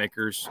shot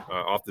makers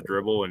off the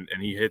dribble, and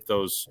he hit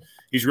those.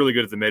 He's really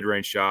good at the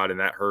mid-range shot, and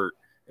that hurt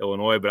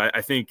Illinois. But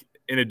I think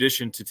in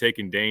addition to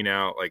taking Dane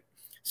out, like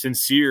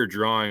Sincere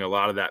drawing a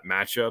lot of that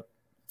matchup,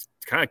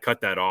 kind of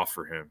cut that off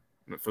for him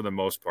for the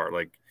most part.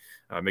 Like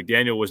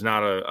McDaniel was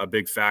not a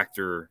big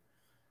factor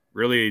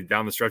really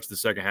down the stretch of the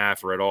second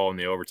half or at all in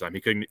the overtime. He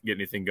couldn't get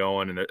anything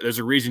going. And there's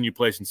a reason you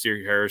play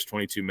Sincere Harris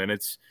 22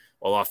 minutes.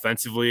 While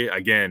offensively,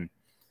 again,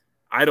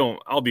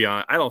 I'll be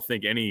honest, I don't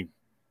think any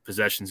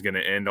possession's going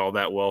to end all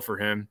that well for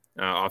him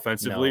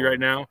offensively right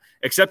now,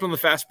 except on the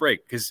fast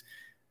break. Because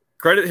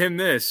credit him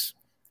this,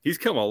 he's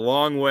come a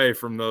long way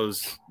from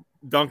those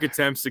dunk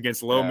attempts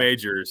against low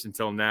majors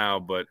until now.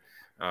 But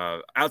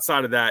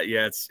outside of that,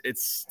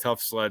 it's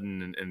tough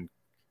sledding and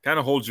kind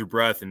of hold your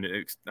breath and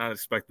not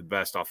expect the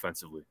best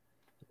offensively.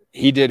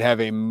 He did have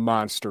a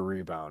monster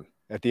rebound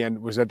at the end.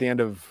 Was at the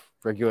end of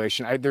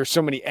regulation. There's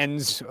so many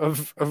ends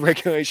of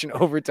regulation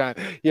overtime.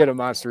 He had a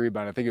monster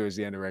rebound. I think it was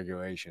the end of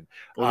regulation.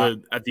 Well,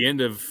 at the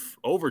end of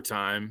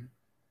overtime,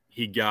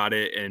 he got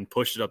it and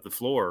pushed it up the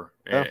floor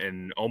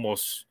and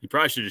almost – he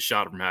probably should have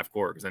shot it from half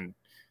court, because then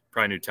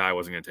probably knew Ty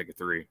wasn't going to take a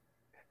three.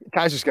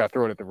 Ty's just got to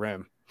throw it at the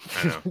rim.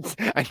 I know.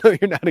 I know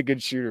you're not a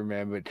good shooter,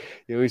 man, but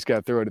you always got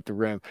to throw it at the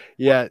rim.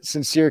 Yeah,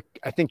 Sincere,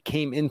 I think,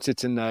 came into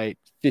tonight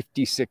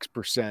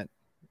 56%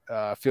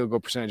 field goal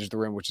percentage at the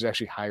rim, which is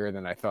actually higher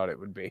than I thought it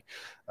would be.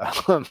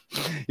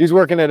 He was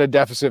working at a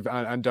deficit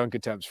on dunk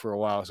attempts for a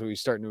while, so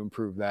he's starting to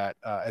improve that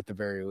at the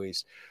very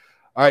least.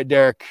 All right,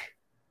 Derek,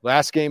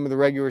 last game of the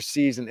regular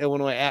season,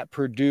 Illinois at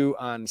Purdue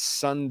on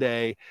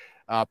Sunday.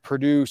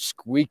 Purdue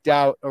squeaked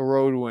out a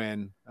road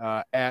win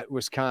at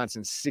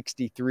Wisconsin,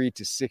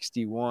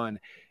 63-61.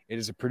 It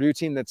is a Purdue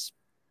team that's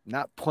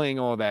not playing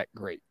all that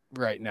great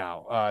right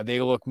now.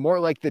 They look more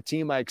like the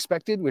team I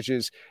expected, which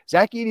is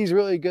Zach Edey's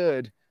really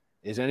good.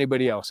 Is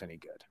anybody else any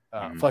good?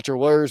 Fletcher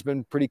Lawyer's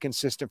been pretty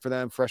consistent for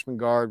them, freshman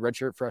guard,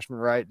 redshirt freshman,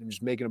 right? And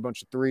just making a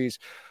bunch of threes.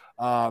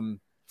 Not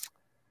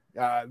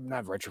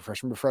redshirt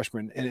freshman, but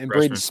freshman. And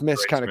Braden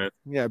Smith's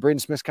Braden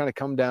Smith's kind of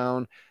come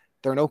down.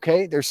 They're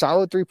they're a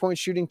solid three-point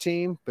shooting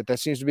team, but that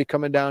seems to be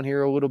coming down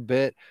here a little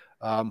bit.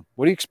 What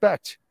do you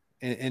expect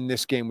in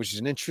this game, which is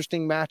an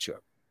interesting matchup?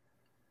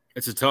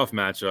 It's a tough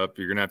matchup.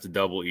 You're going to have to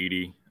double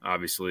Edey,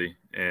 obviously.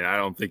 And I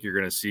don't think you're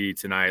going to see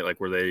tonight,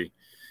 like, where they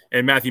 –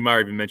 and Matthew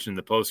Meyer even mentioned in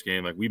the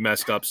postgame, like, we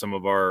messed up some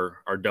of our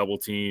double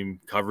team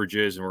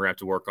coverages, and we're going to have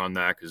to work on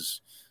that, because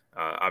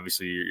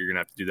obviously you're going to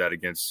have to do that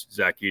against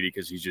Zach Edey,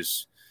 because he's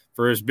just –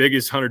 for as big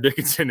as Hunter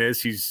Dickinson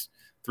is, he's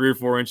 3 or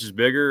 4 inches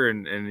bigger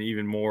and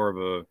even more of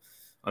a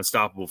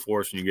unstoppable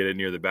force when you get it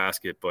near the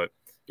basket. But,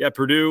 yeah,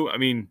 Purdue, I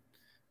mean,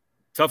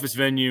 toughest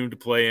venue to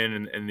play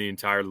in the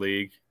entire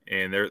league,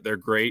 and they're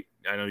great.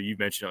 I know you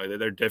mentioned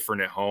they're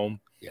different at home.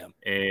 Yeah.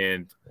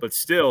 But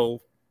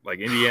still, like,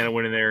 Indiana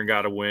went in there and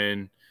got a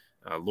win.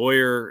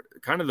 Lawyer,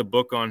 kind of the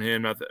book on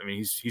him.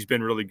 He's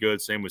been really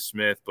good. Same with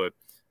Smith, but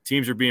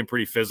teams are being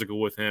pretty physical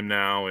with him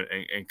now,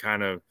 and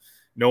kind of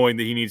knowing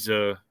that he needs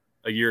a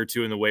year or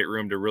two in the weight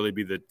room to really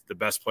be the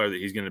best player that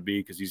he's going to be,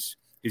 because he's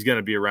going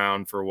to be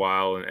around for a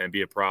while and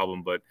be a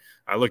problem. But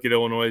I look at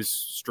Illinois'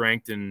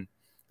 strength and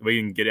we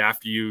can get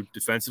after you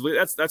defensively.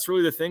 That's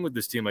really the thing with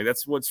this team. Like,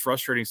 that's what's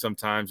frustrating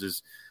sometimes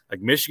is,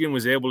 like, Michigan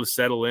was able to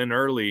settle in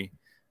early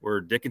where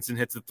Dickinson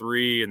hits a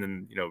three, and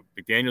then,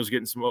 McDaniel's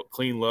getting some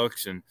clean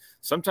looks. And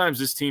sometimes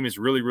this team is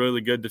really,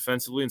 really good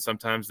defensively, and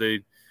sometimes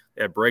they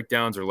have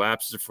breakdowns or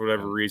lapses for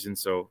whatever reason.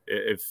 So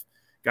if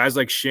guys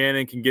like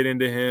Shannon can get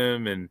into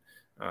him, and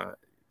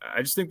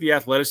I just think the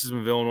athleticism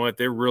of Illinois, if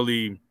they're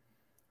really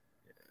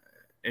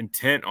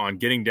intent on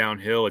getting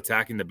downhill,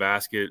 attacking the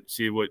basket,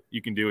 see what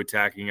you can do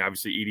attacking.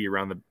 Obviously, Edey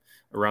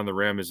around the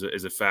rim is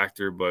a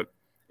factor, but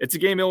it's a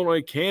game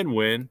Illinois can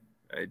win.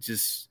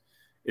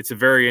 It's a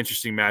very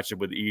interesting matchup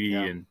with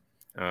Edey, and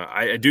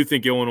I do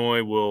think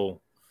Illinois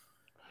will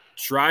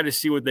try to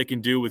see what they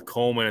can do with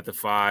Coleman at the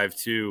 5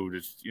 too.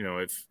 Just,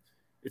 if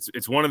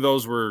it's one of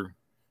those where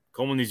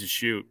Coleman needs to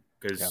shoot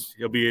because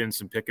he'll be in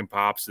some pick and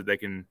pops that they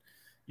can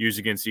use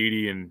against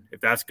Edey. And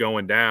if that's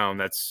going down,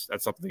 that's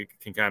something that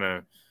can kind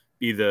of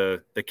be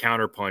the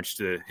counter punch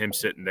to him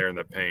sitting there in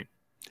the paint.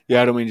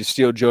 Yeah, I don't mean to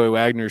steal Joey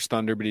Wagner's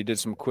thunder, but he did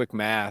some quick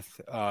math.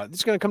 This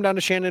is going to come down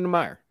to Shannon and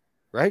Meyer,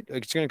 right?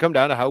 Like, it's going to come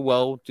down to how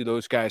well do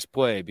those guys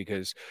play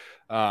because,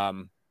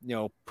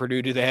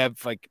 Purdue, do they have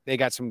they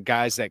got some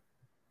guys that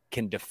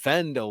can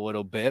defend a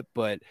little bit,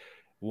 but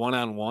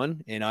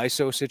one-on-one in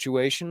ISO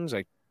situations,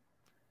 like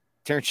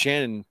Terrence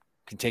Shannon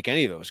can take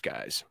any of those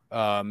guys.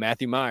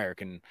 Matthew Meyer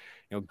can,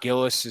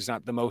 Gillis is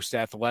not the most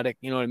athletic,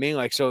 you know what I mean?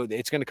 So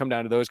it's going to come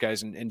down to those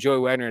guys. And Joey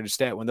Wagner had a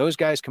stat when those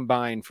guys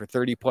combine for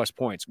 30-plus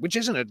points, which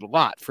isn't a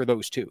lot for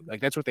those two.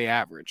 That's what they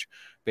average,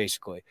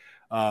 basically.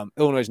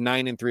 Illinois is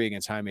 9-3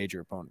 against high major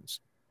opponents.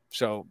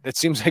 So that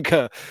seems like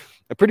a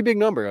pretty big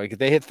number. If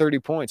they hit 30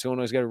 points,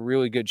 Illinois got a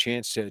really good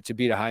chance to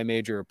beat a high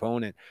major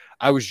opponent.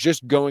 I was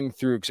just going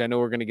through, because I know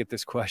we're going to get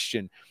this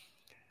question.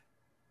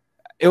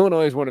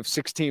 Illinois is one of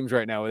 6 teams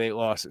right now with 8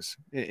 losses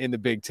in the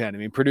Big Ten. I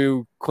mean,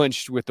 Purdue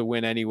clinched with the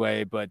win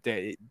anyway, but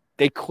they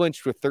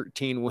clinched with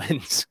 13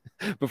 wins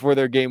before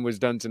their game was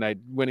done tonight,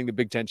 winning the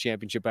Big Ten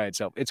championship by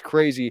itself. It's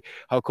crazy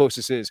how close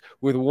this is.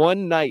 With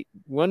one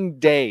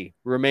day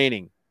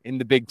remaining in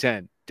the Big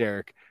Ten,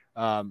 Derek,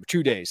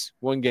 2 days,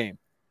 1 game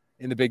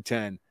in the Big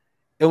Ten,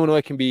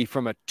 Illinois can be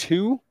from a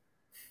 2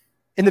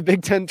 in the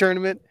Big Ten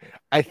tournament,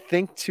 I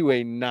think, to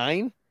a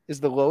 9 is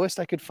the lowest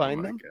I could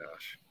find them.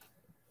 Gosh.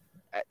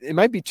 It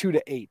might be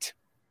 2-8,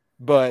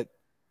 but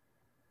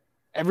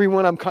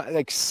everyone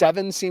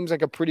 7 seems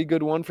like a pretty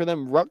good one for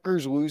them.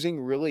 Rutgers losing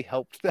really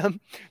helped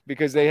them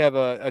because they have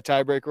a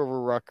tiebreaker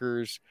over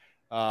Rutgers.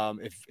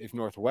 If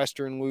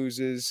Northwestern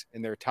loses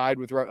and they're tied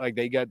with Rutgers,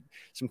 they got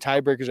some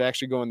tiebreakers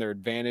actually going their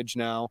advantage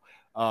now.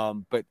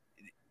 But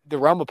the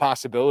realm of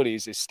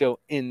possibilities is still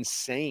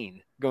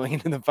insane going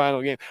into the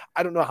final game.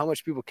 I don't know how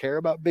much people care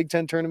about Big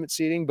Ten tournament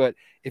seeding, but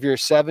if you're a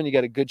 7, you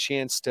got a good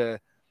chance to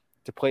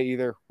play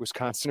either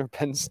Wisconsin or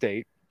Penn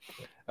State.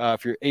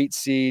 If you're 8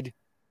 seed,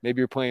 maybe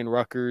you're playing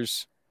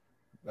Rutgers.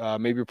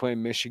 Maybe you're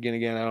playing Michigan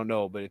again. I don't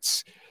know,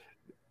 but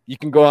you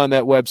can go on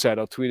that website.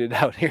 I'll tweet it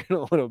out here in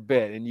a little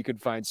bit, and you can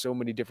find so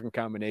many different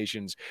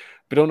combinations.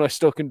 But Illinois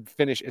still can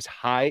finish as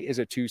high as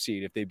a 2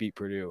 seed if they beat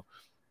Purdue.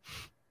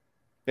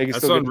 They can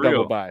still get a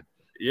double bye.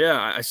 Yeah,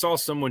 I saw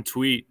someone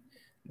tweet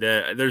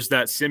that there's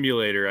that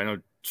simulator. I know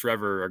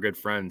Trevor, our good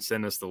friend,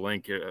 sent us the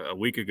link a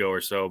week ago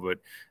or so. But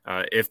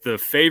if the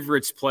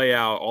favorites play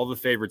out, all the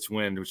favorites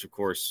win, which, of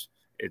course,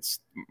 it's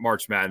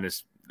March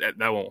Madness.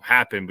 That won't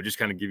happen, but just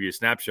kind of give you a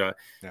snapshot.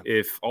 Yeah.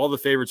 If all the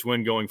favorites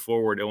win going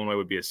forward, Illinois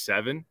would be a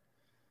 7.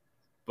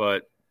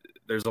 But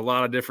there's a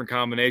lot of different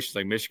combinations.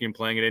 Like Michigan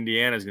playing at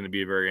Indiana is going to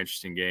be a very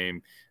interesting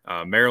game.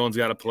 Maryland's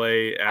got to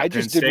play at I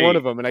just Penn did State. one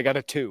of them, and I got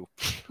a 2.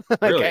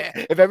 Really?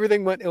 If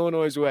everything went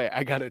Illinois' way,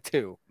 I got a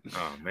 2.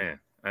 Oh, man.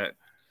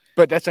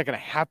 But that's not going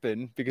to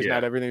happen because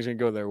not everything's going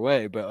to go their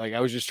way. But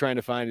I was just trying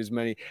to find as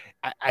many.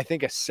 I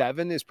think a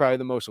 7 is probably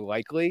the most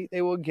likely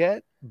they will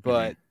get.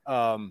 But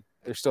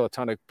there's still a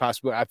ton of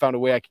possibility. I found a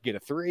way I could get a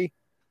 3.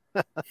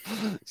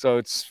 So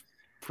it's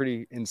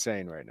pretty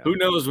insane right now. Who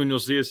knows when you'll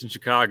see us in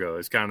Chicago?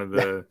 It's kind of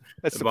the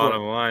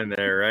bottom line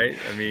there, right?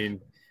 I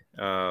mean,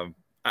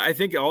 I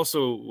think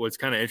also what's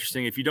kind of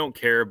interesting, if you don't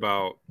care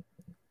about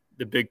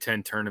the Big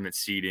Ten tournament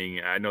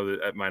seeding, I know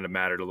that might have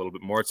mattered a little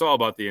bit more. It's all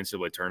about the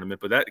NCAA tournament,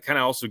 but that kind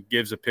of also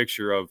gives a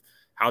picture of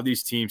how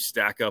these teams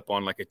stack up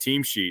on a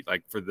team sheet,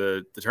 for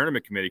the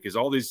tournament committee, because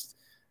all these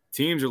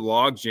teams are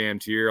log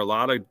jammed here. A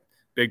lot of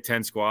Big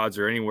Ten squads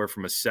are anywhere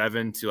from a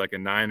 7 to a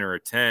 9 or a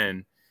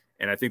 10.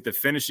 And I think the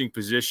finishing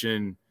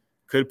position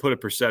could put a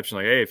perception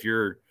hey, if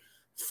you're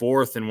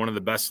 4th in one of the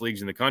best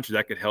leagues in the country,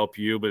 that could help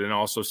you. But then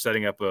also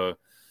setting up a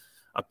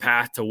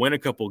path to win a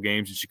couple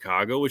games in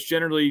Chicago, which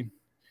generally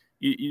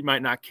you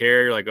might not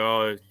care.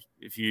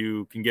 If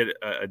you can get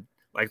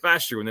like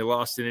last year when they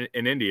lost in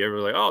Indy,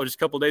 everybody just a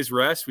couple of days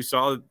rest. We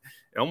saw it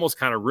almost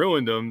kind of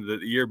ruined them the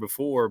year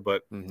before,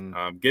 but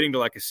getting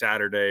to a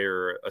Saturday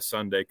or a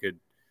Sunday could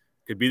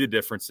be the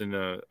difference in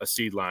a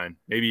seed line,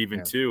 maybe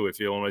even 2 if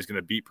Illinois is going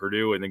to beat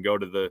Purdue and then go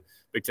to the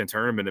Big Ten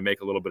tournament and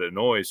make a little bit of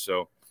noise.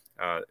 So,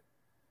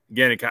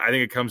 again, I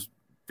think it comes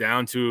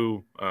down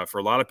to, for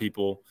a lot of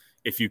people,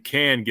 if you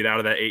can get out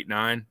of that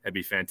 8-9, that'd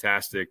be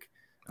fantastic.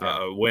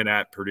 A win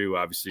at Purdue,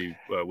 obviously,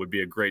 would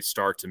be a great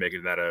start to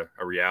making that a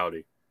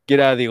reality.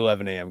 Get out of the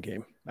 11 a.m.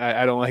 game.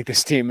 I don't like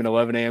this team in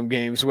 11 a.m.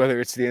 games, whether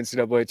it's the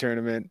NCAA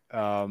tournament,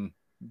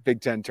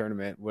 Big Ten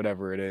tournament,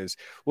 whatever it is.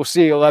 We'll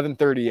see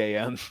 11:30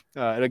 a.m.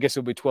 And I guess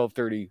it'll be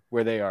 12:30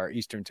 where they are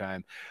Eastern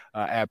time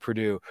at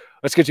Purdue.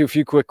 Let's get to a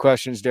few quick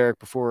questions, Derek,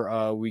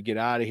 before we get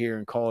out of here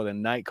and call it a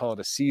night, call it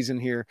a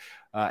season here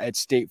at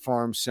State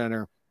Farm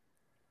Center.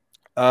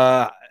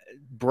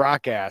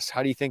 Brock asks,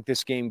 how do you think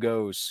this game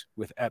goes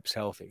with Epps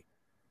healthy?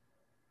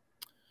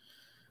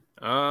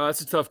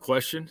 That's a tough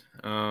question.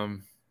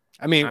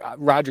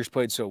 Rogers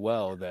played so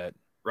well that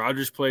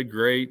Rodgers played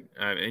great,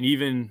 and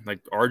even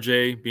like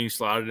RJ being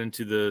slotted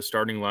into the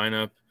starting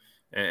lineup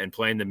and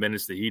playing the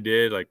minutes that he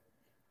did, like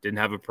didn't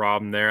have a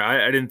problem there.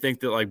 I didn't think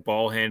that like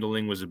ball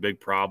handling was a big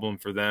problem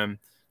for them.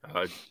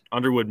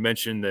 Underwood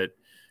mentioned that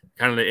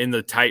kind of in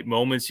the tight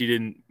moments he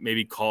didn't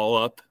maybe call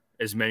up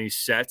as many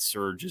sets,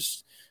 or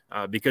just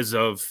because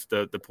of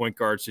the point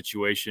guard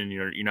situation.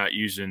 You're not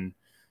using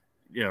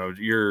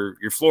your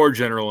floor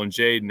general and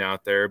Jaden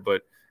out there,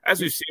 but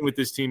as we've seen with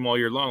this team all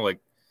year long, like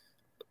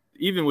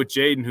even with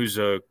Jaden, who's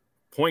a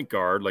point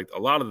guard, like a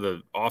lot of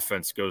the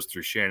offense goes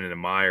through Shannon and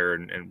Meyer,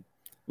 and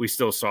we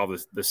still saw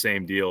the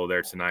same deal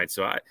there tonight.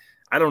 So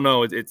I don't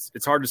know.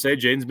 It's hard to say.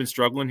 Jaden's been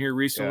struggling here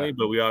recently,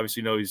 but we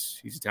obviously know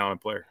he's a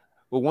talented player.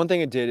 Well, one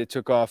thing it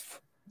took off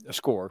a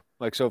score.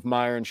 Like, so if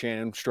Meyer and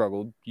Shannon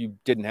struggled, you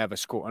didn't have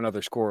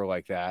another scorer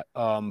like that.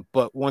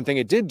 But one thing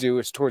it did do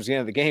is towards the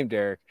end of the game,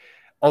 Derek,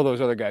 all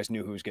those other guys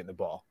knew who was getting the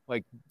ball.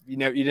 Like, you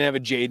didn't have a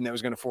Jaden that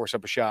was going to force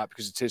up a shot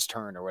because it's his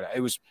turn or whatever. It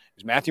was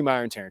Matthew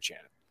Meyer and Terrence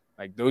Shannon.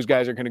 Like, those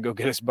guys are going to go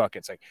get us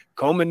buckets. Like,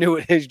 Coleman knew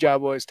what his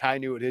job was. Ty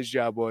knew what his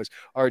job was.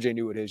 RJ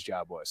knew what his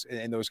job was.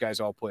 And those guys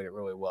all played it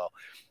really well.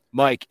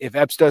 Mike, if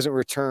Epps doesn't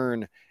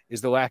return, is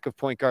the lack of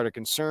point guard a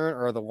concern,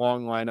 or are the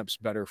long lineups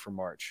better for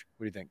March?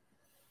 What do you think?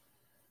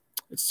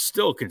 It's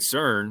still a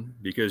concern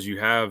because you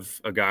have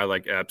a guy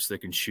like Epps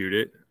that can shoot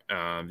it.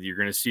 You're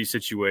going to see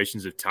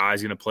situations if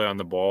Ty's going to play on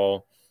the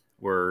ball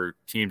where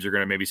teams are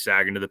going to maybe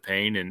sag into the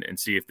paint and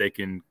see if they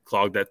can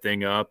clog that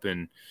thing up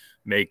and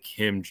make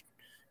him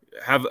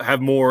have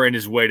more in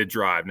his way to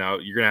drive. Now,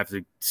 you're going to have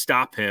to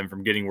stop him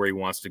from getting where he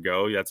wants to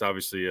go. That's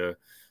obviously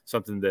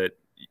something that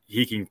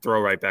he can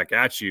throw right back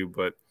at you.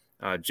 But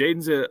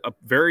Jaden's a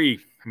very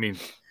 –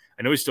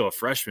 I know he's still a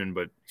freshman,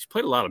 but he's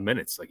played a lot of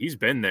minutes. Like, he's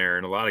been there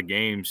in a lot of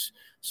games.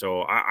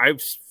 So I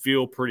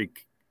feel pretty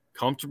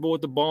comfortable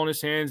with the ball in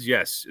his hands.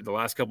 Yes, the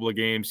last couple of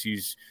games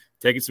he's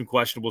taken some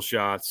questionable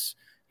shots.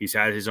 He's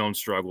had his own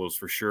struggles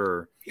for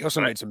sure. He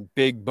also made some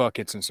big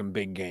buckets in some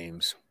big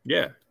games.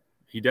 Yeah,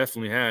 he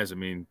definitely has.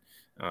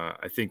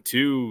 I think,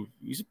 too,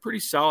 he's a pretty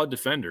solid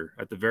defender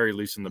at the very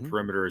least on the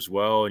perimeter as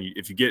well. And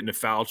if you get into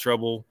foul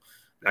trouble,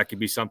 that could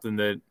be something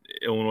that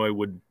Illinois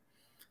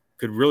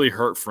could really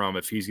hurt from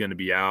if he's going to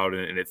be out.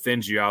 And it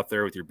thins you out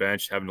there with your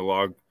bench, having to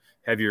log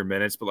heavier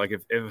minutes. But, like,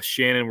 if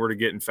Shannon were to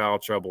get in foul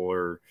trouble,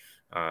 or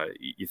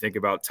you think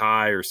about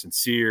Ty or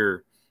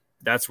Sincere,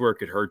 that's where it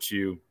could hurt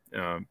you.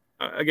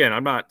 Again,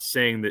 I'm not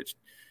saying that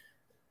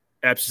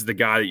Epps is the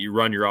guy that you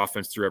run your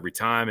offense through every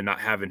time, and not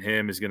having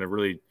him is going to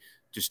really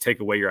just take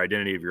away your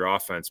identity of your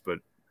offense. But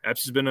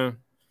Epps has been a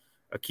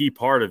key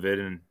part of it,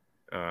 and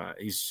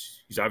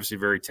he's obviously a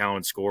very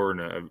talented scorer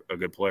and a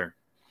good player.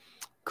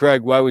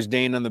 Craig, why was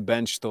Dane on the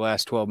bench the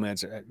last 12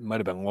 minutes? It might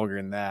have been longer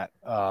than that.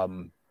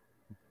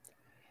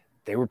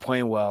 They were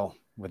playing well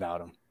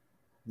without him.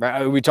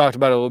 Right? We talked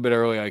about it a little bit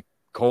earlier. Like,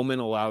 Coleman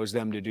allows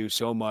them to do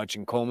so much,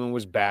 and Coleman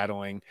was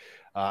battling.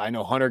 I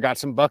know Hunter got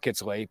some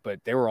buckets late,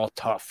 but they were all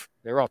tough.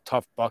 They were all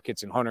tough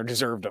buckets, and Hunter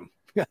deserved them.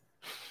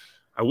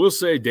 I will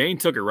say Dane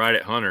took it right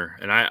at Hunter,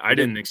 and I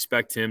didn't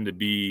expect him to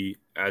be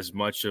as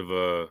much of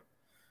a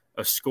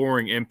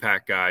scoring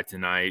impact guy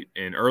tonight.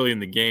 And early in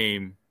the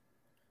game,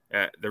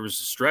 there was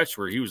a stretch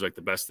where he was like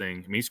the best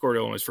thing. he scored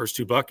Illinois' first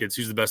 2 buckets.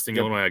 He's the best thing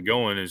Illinois had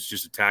going, is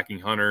just attacking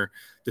Hunter.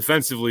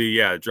 Defensively,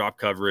 drop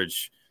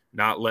coverage,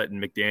 not letting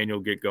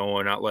McDaniel get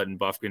going, not letting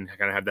Bufkin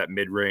kind of have that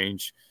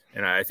mid-range.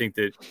 And I think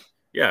that,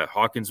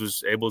 Hawkins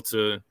was able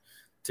to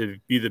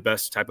be the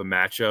best type of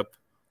matchup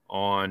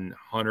on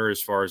Hunter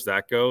as far as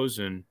that goes.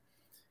 And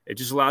it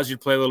just allows you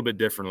to play a little bit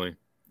differently.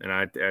 And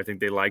I think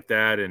they like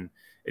that. And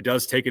it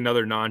does take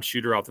another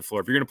non-shooter off the floor.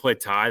 If you're going to play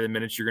Ty the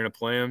minutes you're going to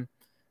play him,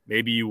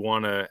 maybe you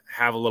want to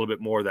have a little bit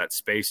more of that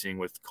spacing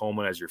with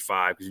Coleman as your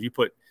 5. Because if you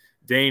put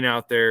Dane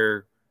out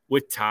there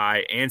with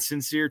Ty and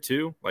Sincere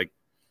too, like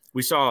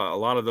we saw a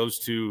lot of those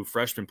 2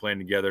 freshmen playing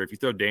together. If you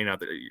throw Dane out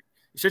there, you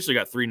essentially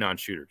got 3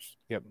 non-shooters.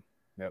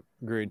 Yep,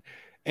 agreed.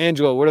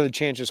 Angelo, what are the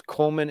chances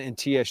Coleman and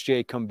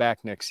TSJ come back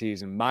next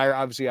season? Meyer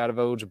obviously out of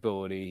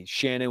eligibility.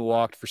 Shannon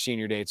walked for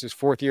senior day. It's his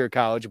 4th year of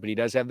college, but he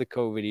does have the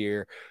COVID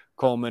year.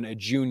 Coleman, a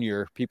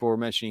junior. People were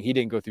mentioning he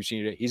didn't go through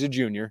senior day. He's a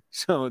junior,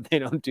 so they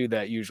don't do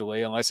that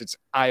usually unless it's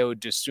Ayo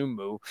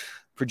Dosunmu,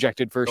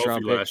 projected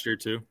first-round pick. Last year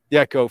too.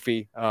 Yeah,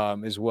 Kofi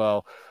as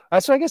well.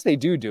 So I guess they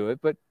do it,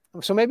 but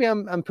so maybe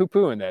I'm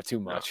poo-pooing that too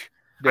much.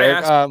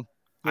 I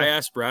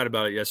asked Brad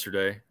about it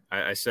yesterday.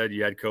 I said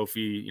you had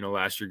Kofi,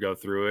 last year go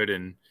through it,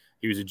 and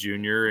he was a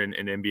junior in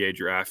NBA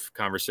draft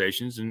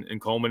conversations,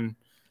 and Coleman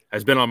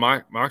has been on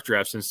my mock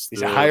draft since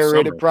he's a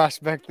higher-rated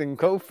prospect than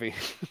Kofi.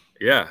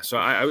 Yeah, so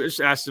I just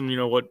asked him,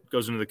 what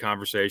goes into the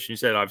conversation. He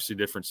said obviously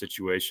different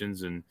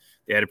situations, and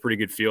they had a pretty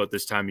good feel at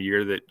this time of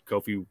year that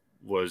Kofi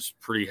was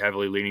pretty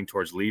heavily leaning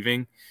towards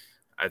leaving.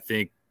 I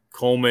think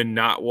Coleman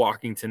not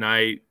walking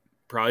tonight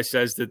probably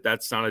says that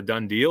that's not a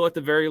done deal at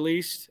the very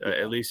least.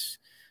 At least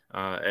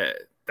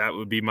that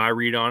would be my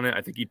read on it.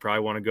 I think he'd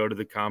probably want to go to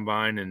the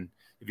combine, and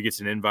if he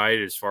gets an invite,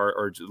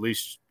 or at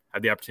least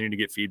have the opportunity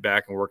to get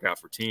feedback and work out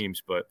for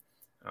teams. But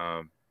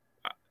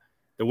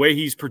the way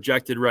he's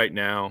projected right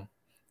now,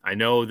 I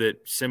know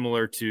that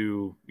similar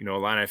to,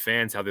 Illini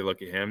fans, how they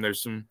look at him,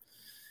 there's some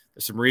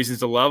reasons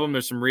to love him.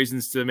 There's some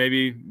reasons to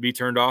maybe be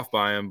turned off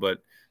by him, but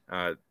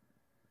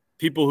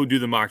people who do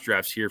the mock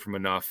drafts hear from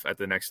enough at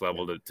the next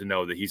level to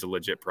know that he's a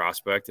legit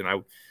prospect. And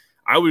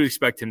I would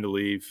expect him to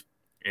leave.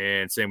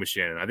 And same with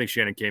Shannon. I think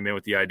Shannon came in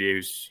with the idea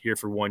he's here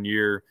for 1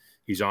 year.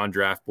 He's on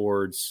draft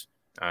boards.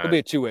 He'll be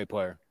a two-way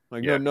player.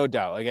 No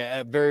doubt. Like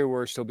at very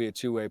worst, he'll be a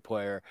two-way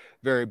player.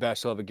 Very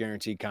best, he'll have a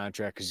guaranteed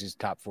contract because he's a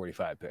top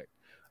 45 pick.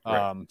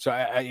 Right. So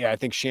I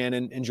think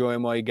Shannon, enjoy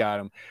him while you got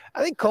him.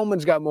 I think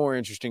Coleman's got more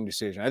interesting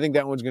decision. I think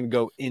that one's going to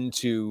go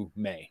into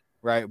May,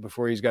 right?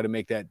 Before he's got to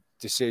make that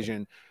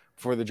decision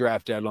for the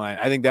draft deadline.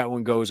 I think that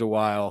one goes a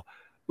while,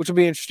 which will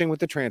be interesting with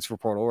the transfer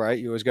portal, right?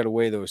 You always got to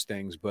weigh those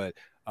things, but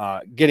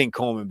getting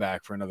Coleman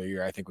back for another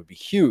year, I think would be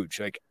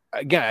huge. Like,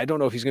 again, I don't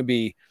know if he's going to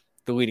be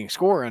the leading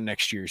scorer on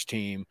next year's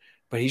team,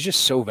 but he's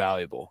just so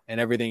valuable in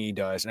everything he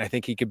does. And I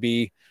think he could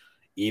be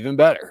even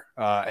better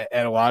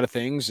at a lot of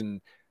things.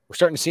 And we're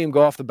starting to see him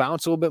go off the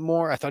bounce a little bit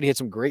more. I thought he had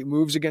some great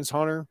moves against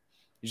Hunter.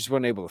 He just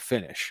wasn't able to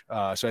finish.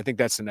 So I think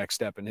that's the next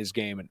step in his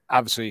game. And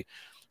obviously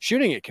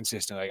shooting it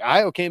consistently. Like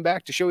Io came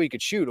back to show he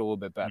could shoot a little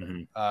bit better.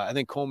 Mm-hmm. I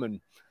think Coleman,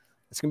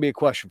 it's going to be a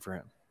question for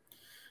him.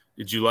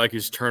 Did you like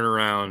his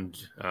turnaround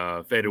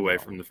fadeaway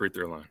from the free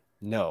throw line?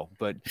 No,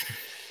 but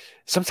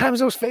sometimes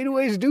those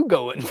fadeaways do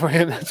go in for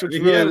him. That's what's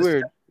really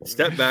weird.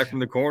 Step back from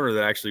the corner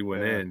that actually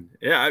went in.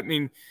 Yeah, I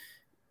mean,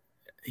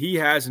 he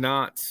has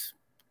not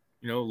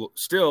 –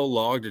 still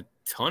logged a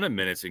ton of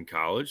minutes in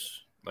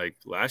college. Like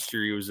last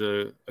year, he was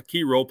a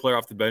key role player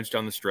off the bench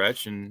down the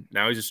stretch, and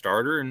now he's a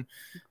starter. And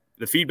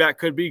the feedback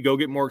could be go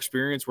get more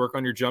experience, work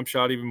on your jump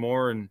shot even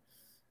more, and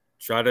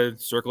try to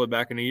circle it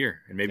back in a year.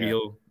 And maybe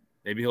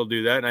he'll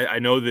do that. And I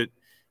know that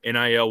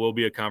NIL will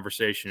be a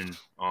conversation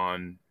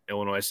on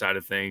Illinois side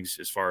of things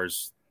as far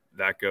as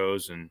that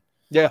goes. And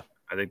I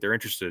think they're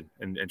interested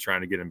in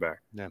trying to get him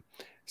back. Yeah.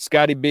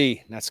 Scotty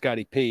B, not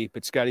Scotty P,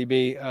 but Scotty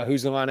B,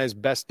 who's Illini's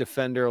best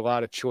defender, a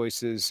lot of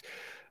choices.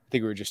 I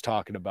think we were just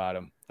talking about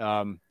him.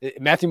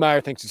 Matthew Meyer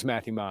thinks it's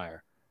Matthew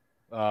Meyer,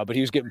 but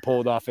he was getting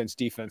pulled offense,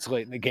 defense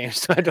late in the game,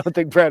 so I don't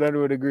think Brad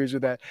Underwood agrees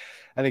with that.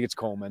 I think it's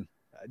Coleman.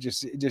 It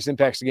just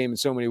impacts the game in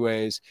so many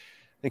ways.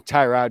 I think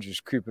Ty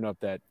Rodgers creeping up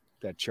that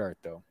chart,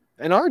 though.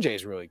 And RJ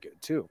is really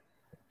good, too.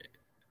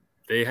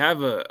 They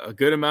have a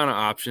good amount of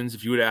options.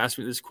 If you would ask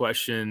me this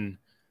question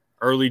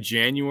early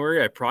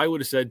January, I probably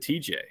would have said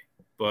TJ.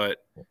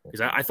 But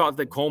because I thought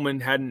that Coleman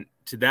hadn't,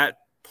 to that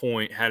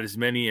point, had as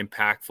many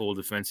impactful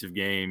defensive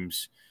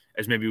games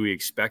as maybe we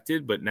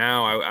expected. But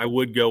now I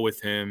would go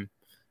with him.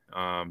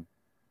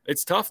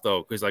 It's tough,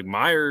 though, because like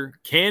Meyer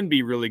can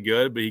be really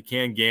good, but he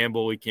can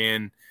gamble. He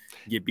can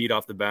get beat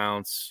off the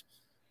bounce.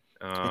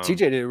 TJ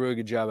did a really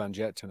good job on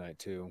Jet tonight,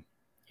 too.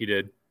 He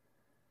did.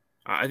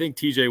 I think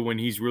TJ, when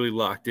he's really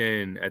locked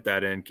in at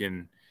that end,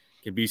 can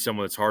be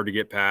someone that's hard to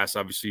get past.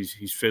 Obviously,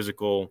 he's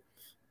physical.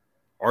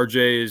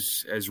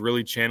 RJ has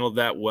really channeled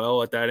that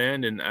well at that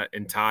end,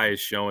 and Ty is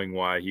showing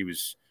why he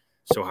was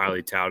so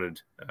highly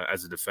touted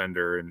as a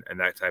defender and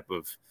that type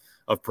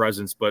of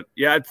presence. But,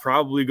 yeah, I'd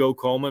probably go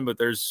Coleman, but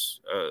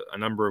there's a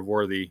number of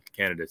worthy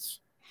candidates.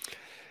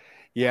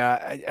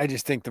 Yeah, I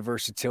just think the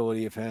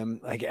versatility of him.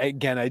 Like,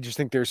 again, I just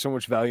think there's so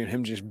much value in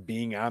him just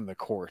being on the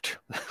court.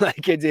 We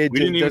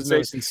didn't even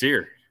say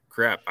sincere.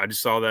 Crap, I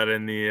just saw that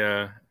in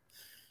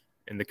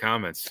the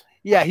comments.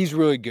 Yeah, he's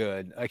really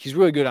good. Like he's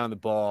really good on the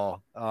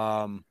ball.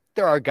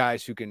 There are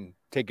guys who can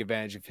take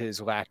advantage of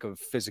his lack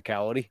of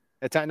physicality.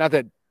 Not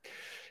that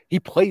he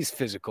plays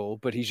physical,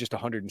 but he's just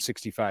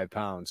 165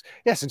 pounds.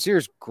 Yeah,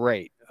 Sincere's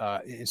great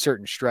in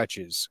certain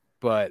stretches,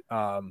 but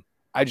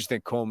I just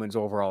think Coleman's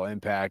overall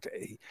impact,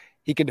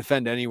 he can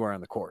defend anywhere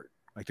on the court.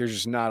 Like there's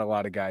just not a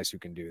lot of guys who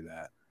can do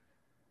that.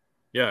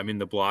 Yeah, I mean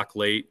the block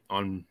late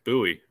on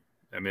Bowie.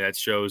 I mean that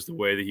shows the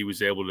way that he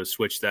was able to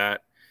switch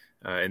that.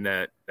 In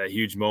that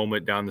huge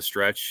moment down the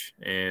stretch.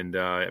 And,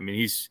 I mean,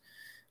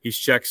 he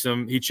checked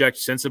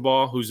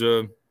Sensabaugh, who's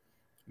a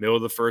middle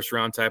of the first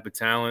round type of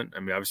talent. I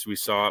mean, obviously we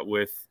saw it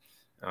with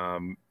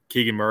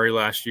Keegan Murray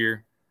last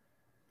year.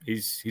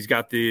 He's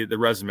got the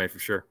resume for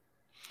sure.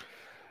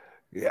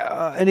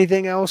 Yeah.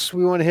 Anything else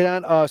we want to hit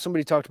on?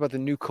 Somebody talked about the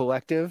new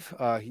collective.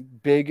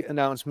 Big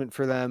announcement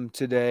for them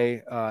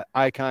today.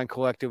 Icon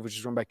Collective, which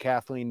is run by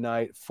Kathleen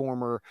Knight,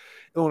 former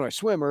Illinois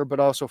swimmer, but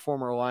also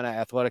former Illini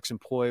athletics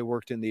employee,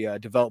 worked in the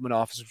development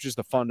office, which is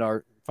the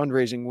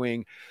fundraising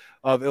wing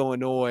of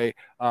Illinois.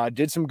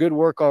 Did some good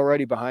work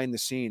already behind the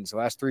scenes. The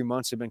last 3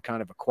 months have been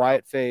kind of a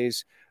quiet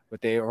phase,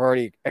 but they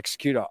already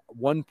executed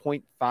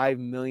 $1.5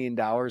 million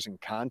in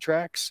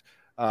contracts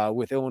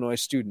with Illinois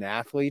student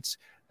athletes.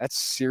 That's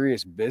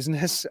serious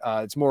business.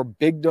 It's more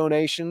big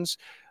donations.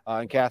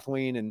 And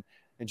Kathleen and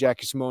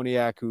Jackie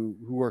Simoniak, who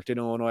worked in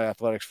Illinois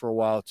athletics for a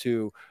while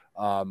too,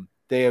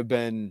 they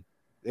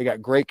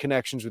got great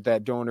connections with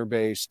that donor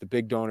base, the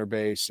big donor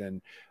base.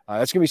 And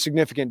that's going to be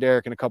significant,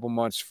 Derek, in a couple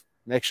months,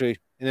 actually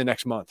in the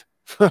next month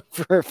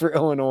for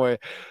Illinois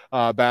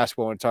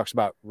basketball. And it talks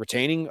about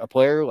retaining a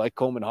player like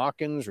Coleman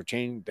Hawkins,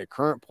 retaining the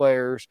current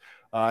players,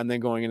 and then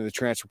going into the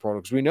transfer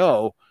portal. Because we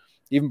know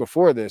even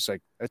before this,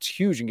 like that's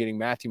huge in getting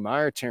Matthew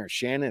Meyer, Terrence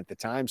Shannon at the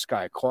time,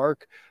 Sky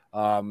Clark.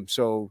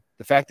 So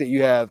the fact that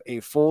you have a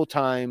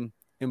full-time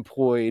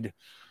employed,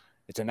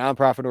 it's a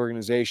nonprofit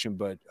organization,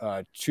 but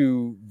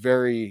two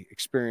very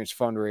experienced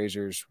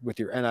fundraisers with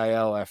your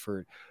NIL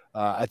effort,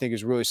 I think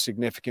is really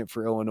significant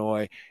for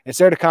Illinois. It's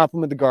there to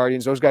compliment the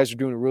Guardians. Those guys are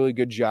doing a really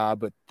good job,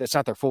 but that's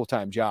not their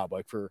full-time job.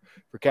 Like for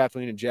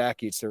Kathleen and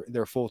Jackie, it's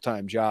their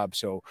full-time job.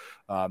 So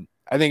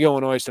I think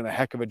Illinois has done a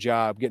heck of a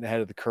job getting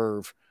ahead of the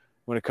curve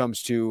when it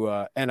comes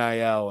to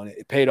NIL, and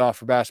it paid off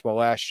for basketball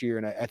last year.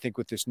 And I think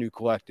with this new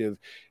collective,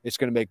 it's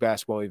going to make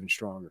basketball even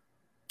stronger.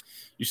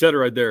 You said it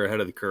right there, ahead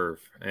of the curve,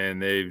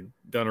 and they've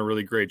done a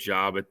really great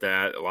job at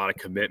that. A lot of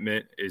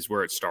commitment is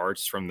where it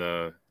starts, from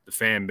the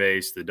fan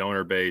base, the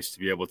donor base, to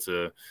be able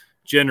to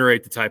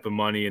generate the type of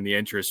money and the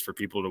interest for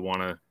people to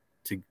want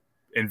to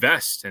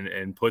invest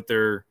and put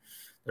their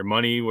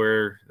money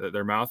where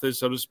their mouth is,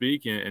 so to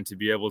speak, and to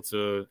be able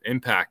to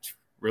impact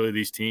really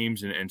these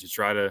teams and to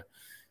try to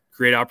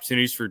create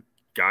opportunities for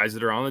guys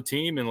that are on the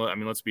team. And I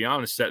mean, let's be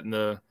honest, setting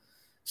the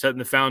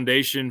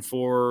foundation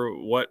for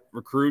what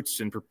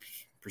recruits and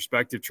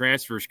prospective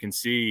transfers can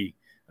see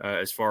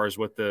as far as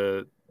what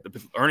the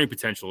earning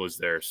potential is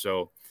there.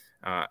 So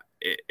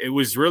it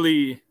was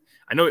really,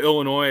 I know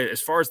Illinois,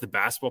 as far as the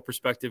basketball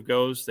perspective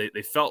goes,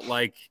 they felt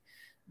like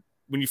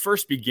when you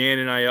first began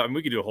NIL, and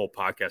we could do a whole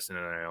podcast in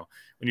NIL,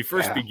 when you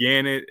first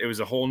began it, it was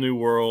a whole new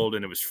world,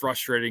 and it was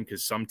frustrating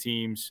because some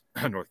teams,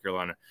 North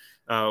Carolina,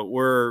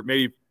 were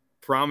maybe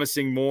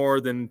promising more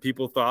than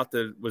people thought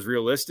that was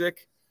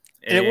realistic.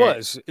 And it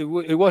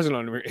wasn't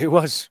unreal. It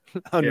was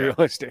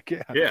unrealistic.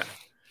 Yeah.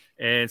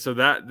 And so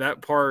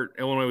that part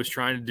Illinois was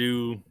trying to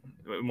do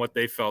what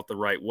they felt the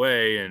right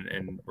way,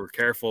 and were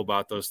careful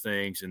about those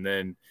things. And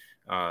then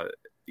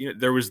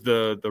there was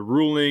the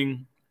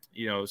ruling.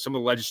 Some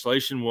of the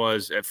legislation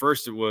was, at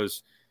first it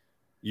was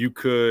you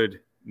could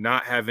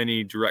not have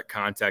any direct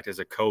contact as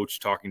a coach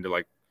talking to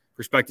like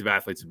prospective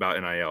athletes about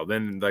NIL.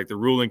 Then like the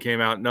ruling came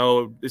out,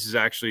 no, this is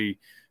actually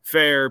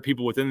fair.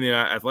 People within the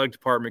athletic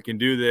department can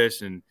do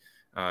this. And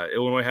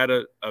Illinois had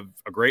a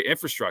great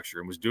infrastructure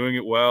and was doing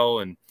it well.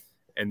 And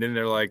then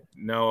they're like,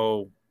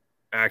 no,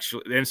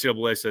 actually the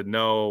NCAA said,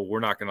 no,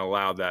 we're not going to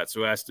allow that.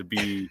 So it has to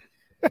be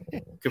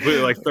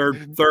completely like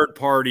third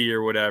party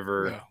or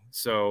whatever. Yeah.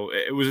 So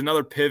it was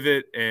another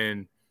pivot,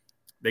 and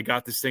they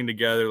got this thing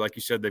together. Like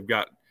you said, they've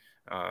got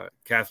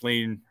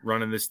Kathleen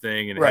running this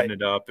thing and heading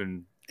it up.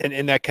 And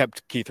that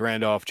kept Keith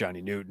Randolph,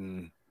 Johnny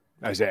Newton,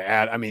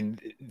 Isaiah. I mean,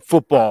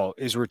 football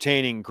is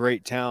retaining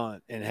great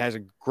talent and has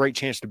a great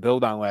chance to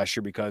build on last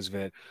year because of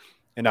it.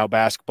 And now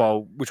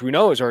basketball, which we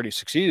know has already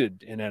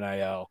succeeded in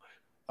NIL,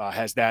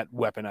 has that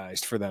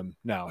weaponized for them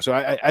now. So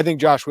I think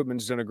Josh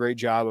Whitman's done a great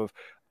job of,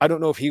 I don't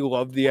know if he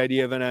loved the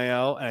idea of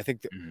NIL. And I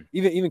think that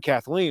even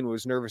Kathleen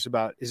was nervous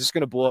about, is this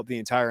going to blow up the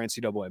entire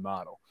NCAA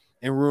model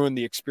and ruin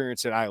the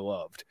experience that I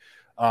loved?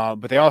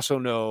 But they also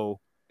know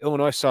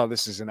Illinois saw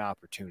this as an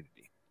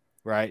opportunity,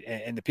 right?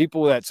 And the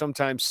people that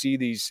sometimes see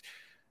these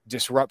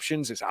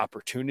disruptions as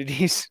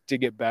opportunities to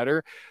get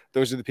better,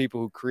 those are the people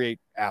who create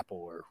Apple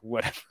or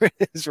whatever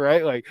it is,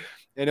 right? Like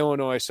in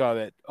Illinois saw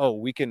that,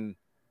 we can,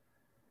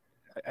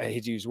 I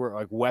hate to use the word,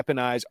 like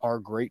weaponize our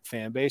great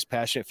fan base,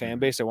 passionate fan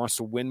base that wants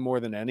to win more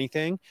than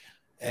anything,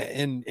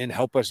 and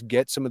help us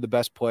get some of the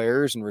best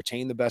players and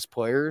retain the best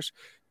players.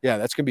 Yeah,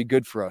 that's going to be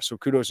good for us. So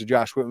kudos to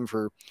Josh Whitman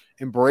for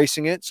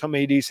embracing it. Some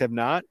ADs have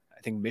not.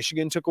 I think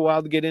Michigan took a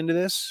while to get into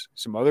this.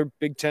 Some other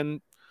Big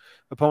Ten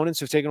opponents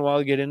have taken a while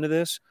to get into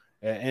this.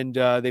 And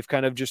they've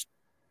kind of just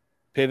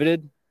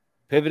pivoted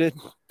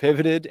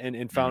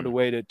and found a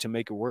way to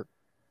make it work.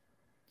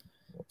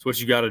 It's what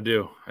you got to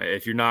do.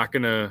 If you're not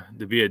going to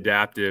be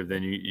adaptive,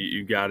 then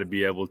you got to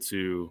be able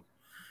to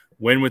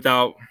win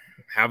without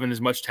having as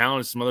much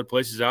talent as some other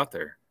places out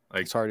there.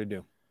 Like, it's hard to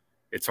do.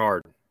 It's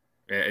hard.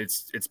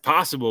 It's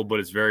possible, but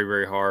it's very,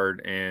 very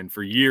hard. And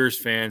for years,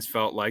 fans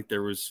felt like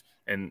there was,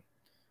 and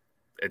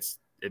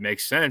it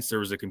makes sense, there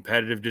was a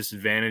competitive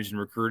disadvantage in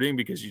recruiting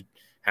because you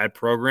had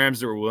programs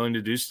that were willing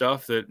to do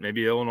stuff that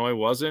maybe Illinois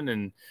wasn't,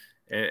 and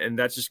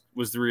that just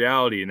was the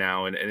reality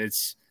now. And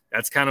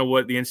that's kind of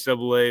what the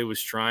NCAA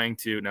was trying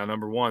to. Now,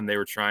 number one, they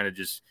were trying to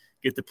just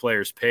get the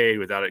players paid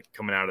without it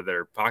coming out of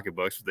their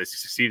pocketbooks. But they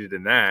succeeded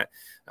in that.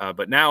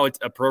 But now it's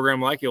a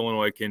program like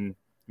Illinois can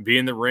be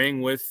in the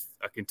ring with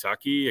a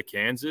Kentucky, a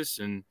Kansas,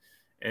 and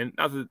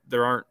not that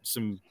there aren't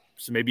some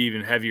maybe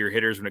even heavier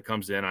hitters when it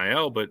comes to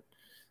NIL, but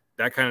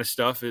that kind of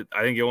stuff.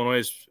 I think Illinois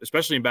is,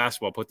 especially in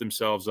basketball, put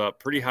themselves up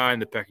pretty high in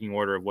the pecking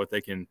order of what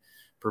they can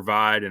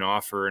provide and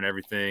offer and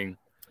everything.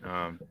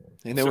 And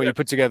then when you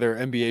put together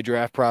NBA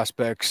draft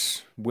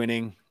prospects,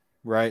 winning,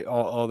 right,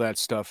 all that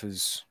stuff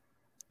is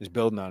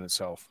building on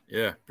itself.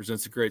 Yeah,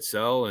 presents a great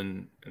sell,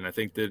 and I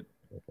think that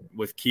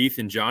with Keith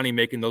and Johnny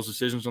making those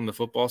decisions on the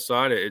football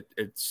side,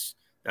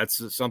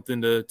 that's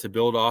something to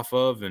build off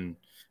of. And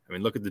I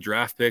mean, look at the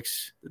draft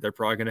picks that they're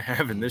probably going to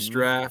have in this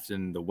draft,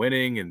 and the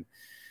winning, and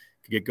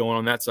could get going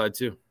on that side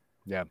too.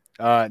 Yeah.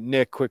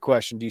 Nick, quick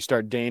question: do you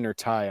start Dane or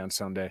Ty on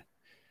Sunday?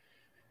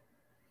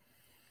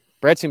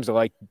 Brad seems to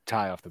like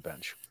Ty off the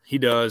bench. He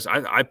does.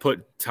 I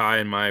put Ty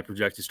in my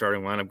projected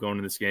starting lineup going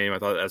into this game. I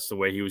thought that's the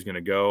way he was going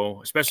to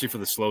go, especially for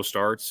the slow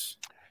starts.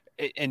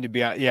 And to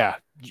be honest, yeah,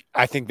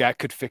 I think that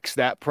could fix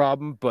that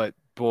problem. But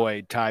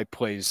boy, Ty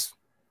plays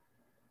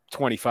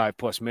 25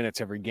 plus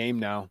minutes every game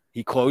now.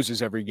 He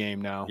closes every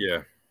game now.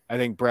 Yeah. I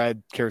think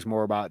Brad cares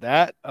more about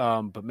that.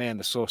 But man,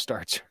 the slow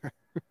starts are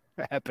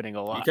happening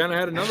a lot. You kind of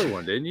had another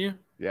one, didn't you?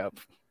 Yep.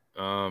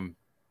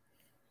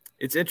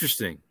 It's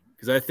interesting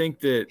because I think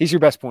that he's your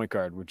best point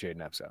guard with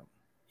Jaden Epps out.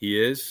 He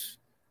is.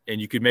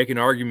 And you could make an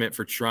argument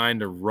for trying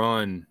to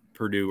run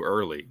Purdue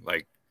early,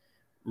 like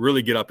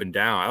really get up and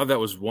down. I thought that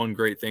was one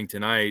great thing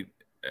tonight.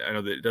 I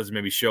know that it doesn't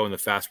maybe show in the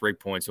fast break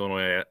points.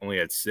 Illinois only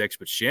had 6,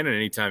 but Shannon,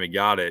 anytime he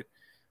got it,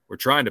 we're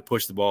trying to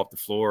push the ball up the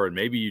floor, and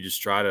maybe you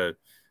just try to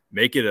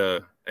make it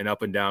an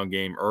up and down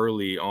game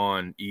early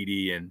on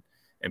Edey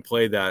and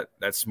play that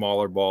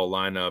smaller ball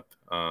lineup.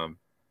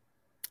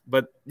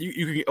 But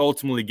you can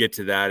ultimately get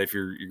to that if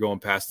you're going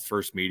past the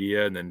first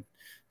media, and then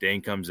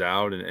Dane comes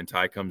out and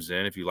Ty comes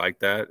in if you like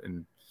that.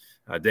 And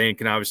Dane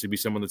can obviously be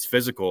someone that's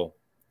physical,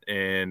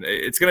 and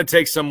it's going to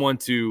take someone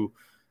to,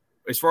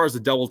 as far as the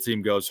double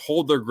team goes,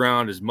 hold their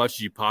ground as much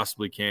as you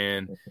possibly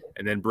can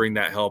and then bring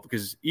that help.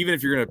 Because even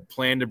if you're going to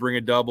plan to bring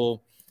a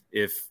double,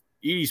 if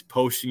Edey's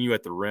posting you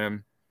at the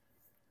rim,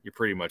 you're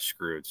pretty much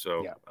screwed.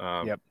 So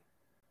Dane's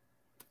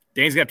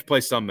going to have to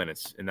play some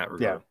minutes in that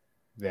regard.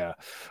 Yeah.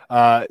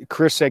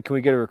 Chris said, can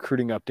we get a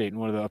recruiting update in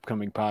one of the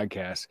upcoming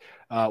podcasts?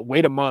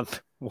 Wait a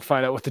month. We'll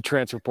find out what the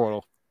transfer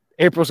portal.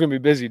 April's going to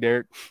be busy,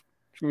 Derek.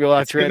 It's going to be a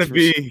lot of transfers.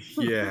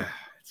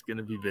 It's going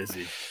to be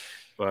busy.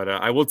 But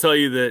I will tell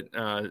you that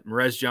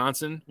Merez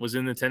Johnson was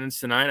in attendance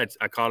tonight.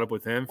 I caught up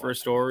with him for a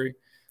story.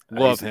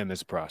 Love him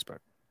as a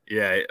prospect.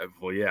 Yeah,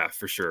 well, yeah,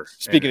 for sure.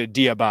 Speaking of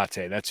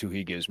Diabate, that's who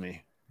he gives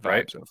me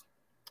vibes of.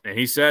 And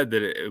he said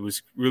that it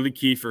was really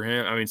key for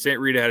him. I mean, St.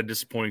 Rita had a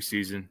disappointing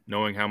season,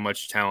 knowing how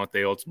much talent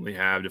they ultimately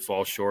have to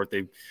fall short.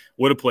 They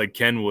would have played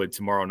Kenwood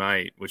tomorrow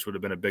night, which would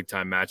have been a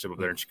big-time matchup up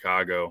there in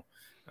Chicago.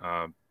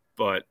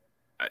 But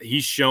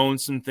he's shown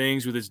some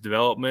things with his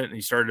development.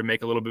 He started to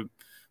make a little bit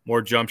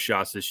more jump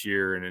shots this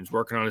year, and he's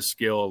working on his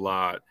skill a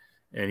lot.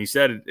 And he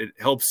said it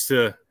helps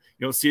to –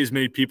 you don't see as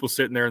many people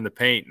sitting there in the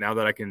paint now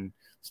that I can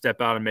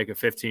step out and make a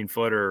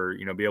 15-footer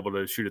or, be able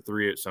to shoot a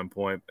 3 at some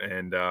point.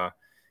 And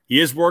he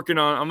is working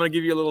on – I'm going to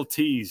give you a little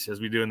tease as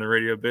we do in the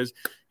radio biz.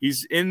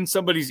 He's in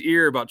somebody's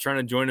ear about trying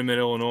to join him in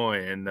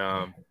Illinois, and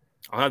I'll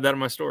have that in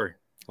my story.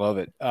 Love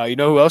it. You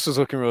know who else is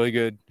looking really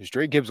good? Is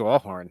Drake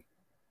Gibbs-Lawhorn.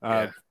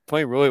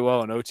 Playing really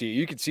well in OT.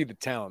 You can see the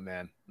talent,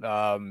 man.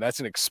 That's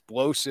an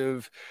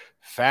explosive,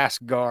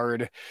 fast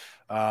guard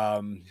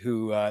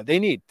who they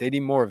need. They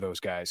need more of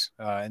those guys,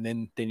 and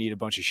then they need a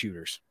bunch of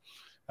shooters.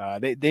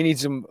 They need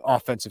some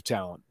offensive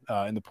talent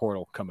in the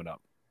portal coming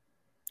up.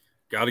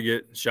 Got to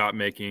get shot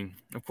making.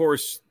 Of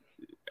course,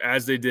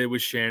 as they did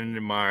with Shannon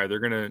and Meyer, they're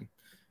going to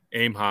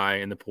aim high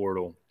in the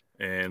portal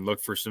and look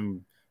for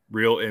some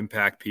real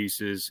impact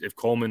pieces. If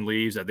Coleman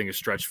leaves, I think a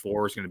stretch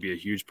 4 is going to be a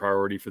huge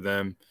priority for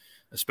them,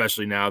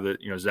 especially now that,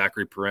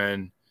 Zachary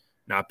Perrin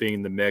not being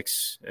in the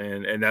mix,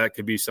 and that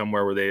could be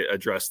somewhere where they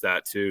address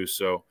that too.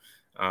 So,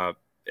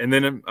 and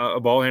then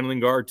a ball handling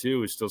guard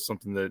too is still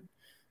something that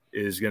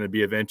is going to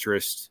be of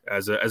interest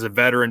as a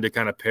veteran to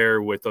kind of pair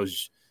with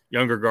those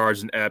younger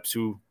guards and Epps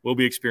who will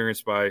be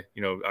experienced by,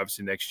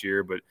 obviously next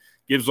year. But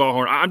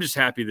Gibbs-Lawhorn, I'm just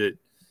happy that,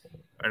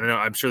 I don't know,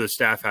 I'm sure the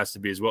staff has to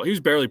be as well. He was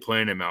barely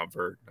playing at Mount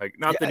Vert.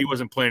 Not that he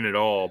wasn't playing at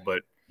all,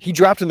 but he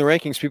dropped in the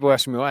rankings. People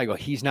ask me why. I go,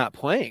 he's not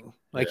playing.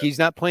 He's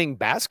not playing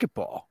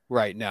basketball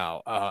right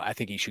now. I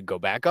think he should go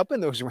back up in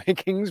those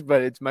rankings,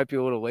 but it might be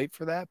a little late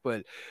for that.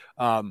 But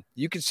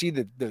you can see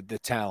the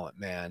talent,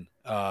 man.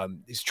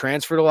 He's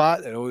transferred a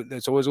lot.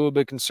 That's always a little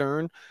bit of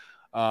concern.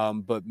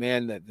 But,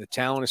 man, the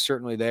talent is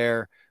certainly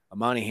there.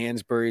 Amani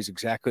Hansberry is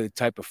exactly the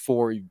type of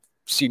 4 you've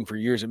seen for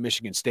years at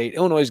Michigan State.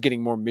 Illinois is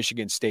getting more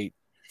Michigan State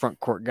front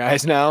court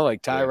guys now,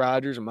 like Ty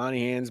Rodgers,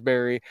 Amani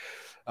Hansberry.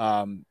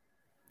 Even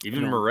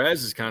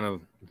Merez is kind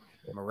of –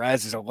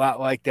 Merez is a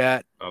lot like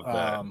that.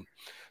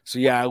 So,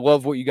 I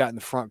love what you got in the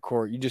front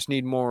court. You just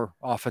need more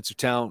offensive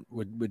talent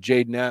with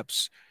Jaden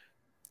Epps.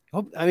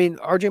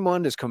 R.J.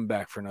 Melendez coming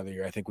back for another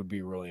year I think would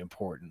be really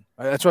important.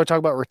 That's what I talk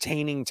about,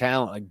 retaining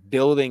talent, like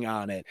building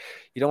on it.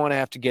 You don't want to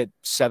have to get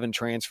 7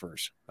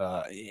 transfers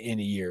in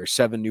a year,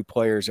 7 new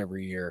players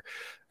every year,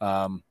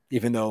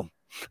 even though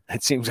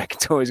it seems like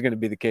it's always going to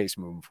be the case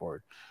moving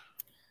forward.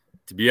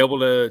 To be able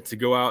to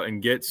go out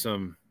and get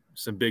some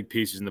big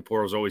pieces in the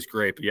portal is always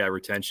great, but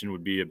retention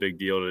would be a big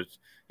deal.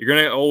 You're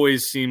going to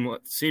always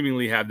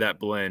seemingly have that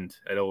blend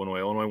at Illinois.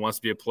 Illinois wants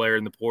to be a player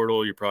in the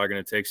portal. You're probably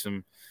going to take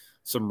some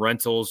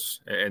rentals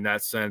in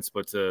that sense,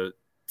 but to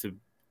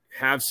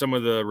have some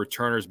of the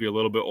returners be a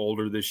little bit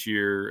older this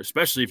year,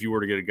 especially if you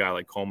were to get a guy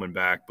like Coleman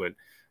back. But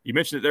you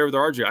mentioned it there with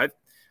RJ.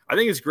 I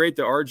think it's great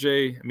that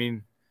RJ,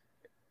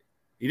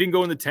 he didn't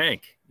go in the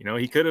tank.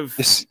 He could have.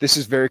 This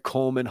is very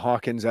Coleman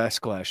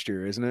Hawkins-esque last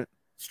year, isn't it?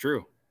 It's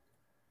true.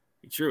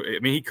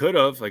 He could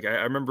have. I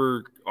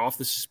remember off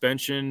the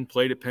suspension,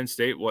 played at Penn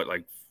State,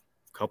 a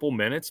couple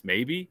minutes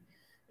maybe,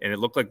 and it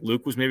looked like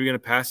Luke was maybe going to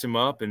pass him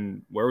up.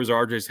 And where was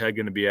RJ's head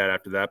going to be at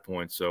after that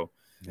point? So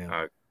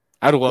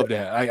I'd love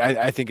that.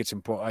 I think it's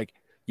important. Like,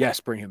 yes,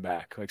 bring him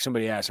back. Like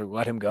somebody asked,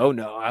 let him go.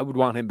 No, I would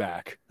want him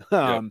back.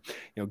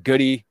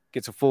 Goody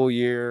gets a full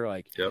year.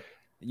 Like,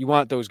 you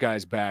want those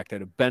guys back that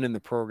have been in the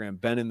program,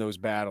 been in those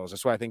battles.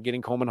 That's why I think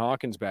getting Coleman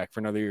Hawkins back for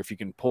another year, if you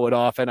can pull it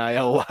off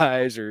NIL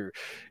wise or,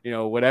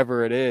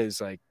 whatever it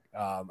is, like,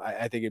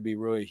 I think it'd be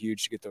really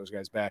huge to get those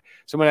guys back.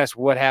 Someone asked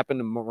what happened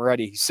to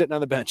Moretti. He's sitting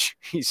on the bench.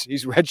 He's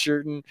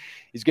redshirting.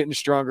 He's getting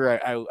stronger.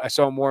 I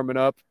saw him warming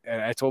up,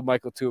 and I told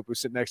Michael Tuip, who's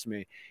sitting next to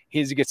me, he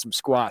needs to get some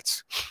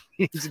squats.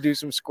 He needs to do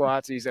some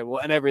squats. He said,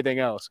 and everything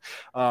else.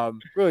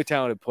 Really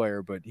talented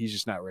player, but he's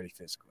just not ready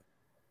physically.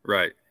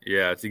 Right.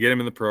 Yeah. To get him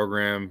in the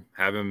program,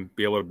 have him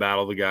be able to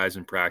battle the guys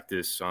in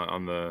practice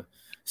on the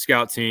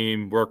scout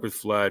team, work with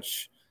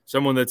Fletch,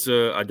 someone that's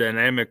a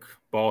dynamic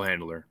ball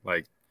handler.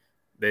 Like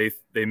they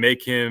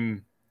make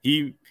him,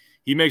 he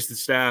makes the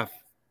staff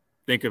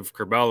think of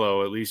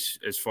Curbelo, at least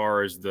as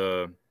far as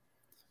the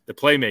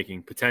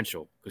playmaking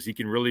potential, because he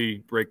can really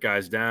break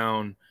guys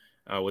down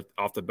with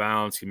off the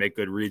bounce, can make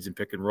good reads and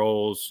pick and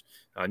rolls.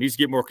 Needs to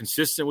get more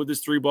consistent with his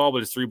three ball, but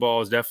his three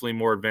ball is definitely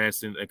more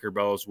advanced than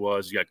Curbelo's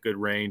was. He's got good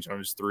range on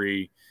his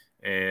three,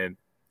 and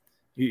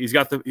he's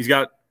got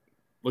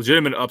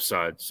legitimate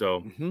upside.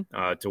 So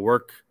to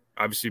work,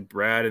 obviously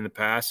Brad in the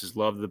past has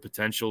loved the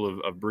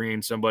potential of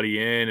bringing somebody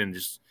in and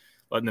just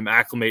letting them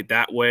acclimate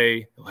that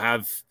way. He'll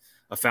have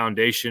a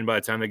foundation by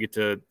the time they get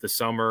to the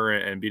summer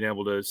and being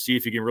able to see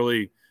if he can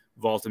really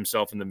vault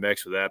himself in the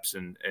mix with Epps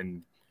and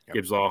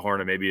Gibbs Lawhorn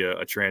and maybe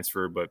a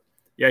transfer. But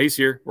yeah, he's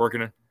here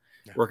working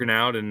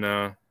out, and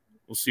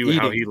we'll see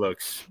how he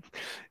looks.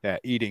 Yeah,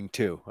 eating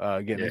too.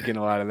 Getting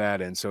a lot of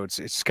that in. So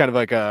it's kind of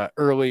like a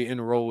early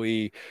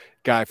enrollee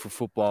guy for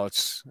football.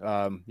 It's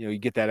you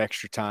get that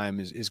extra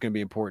time is going to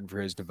be important for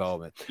his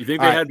development. You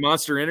think they had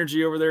Monster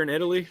Energy over there in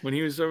Italy when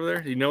he was over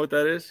there? Do you know what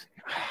that is?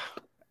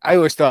 I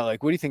always thought,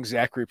 like, what do you think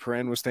Zachary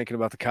Perrin was thinking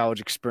about the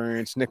college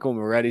experience? Nicole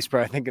Moretti's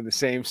probably thinking the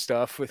same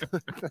stuff with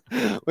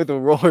with the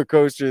roller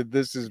coaster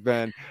this has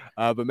been.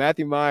 But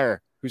Matthew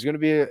Meyer, who's going to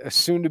be a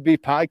soon-to-be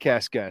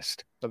podcast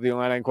guest of the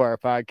Illini Inquirer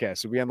podcast.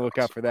 So be on the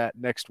lookout for that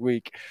next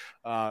week.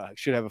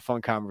 Should have a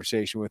fun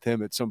conversation with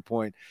him at some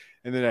point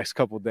in the next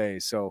couple of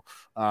days. So,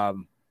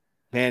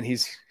 man,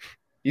 he's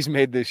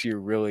made this year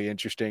really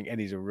interesting, and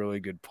he's a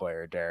really good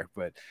player, Derek.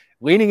 But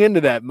leaning into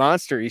that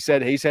Monster, he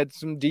said he's had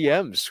some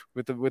DMs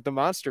with the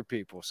Monster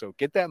people. So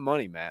get that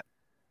money, Matt.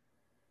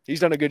 He's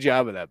done a good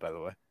job of that, by the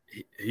way.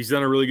 He's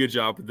done a really good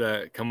job with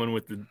that, coming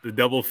with the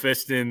double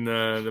fist in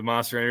the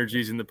Monster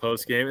Energies in the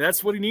post game. And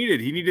that's what he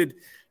needed. He needed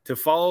to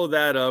follow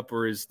that up,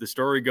 or the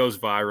story goes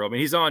viral. I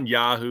mean, he's on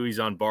Yahoo, he's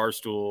on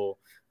Barstool.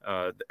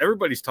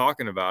 Everybody's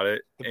talking about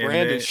it. The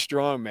brand is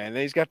strong, man.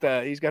 He's got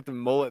the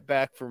mullet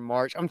back for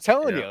March. I'm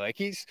telling you,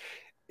 like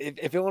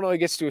if Illinois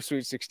gets to a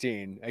Sweet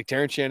 16, like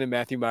Terrence Shannon,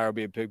 Matthew Meyer will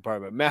be a big part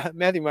of it.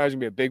 Matthew Meyer's gonna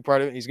be a big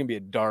part of it. He's gonna be a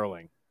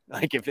darling.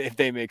 Like if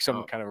they make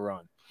some kind of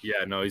run.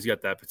 Yeah, no, he's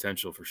got that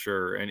potential for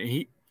sure. And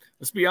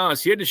let's be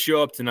honest, he had to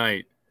show up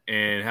tonight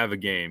and have a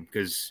game,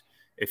 because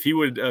if he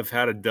would have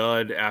had a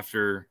dud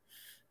after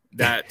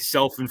that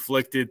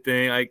self-inflicted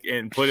thing,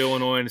 and put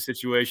Illinois in a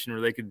situation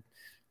where they could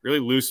really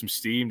lose some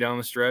steam down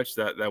the stretch,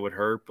 that would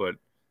hurt. But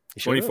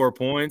 24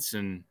 points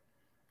and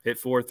hit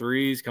 4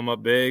 threes, come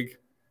up big,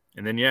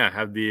 and then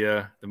have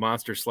the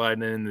Monster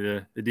sliding in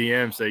the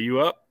DM, say,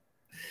 "You up?"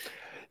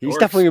 He's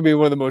definitely gonna be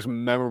one of the most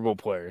memorable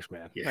players,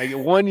 man. Yeah. Like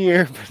 1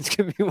 year, but it's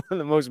gonna be one of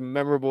the most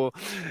memorable.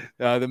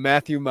 The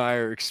Matthew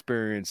Meyer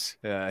experience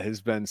has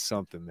been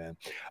something, man.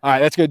 All right,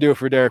 that's gonna do it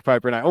for Derek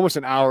Piper and I. Almost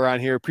an hour on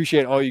here.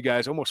 Appreciate all you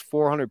guys. Almost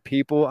 400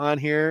 people on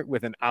here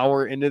with an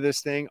hour into this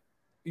thing.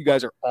 You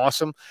guys are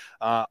awesome.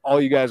 All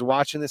you guys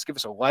watching this, give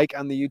us a like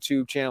on the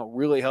YouTube channel. It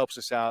really helps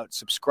us out.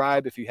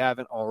 Subscribe if you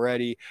haven't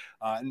already.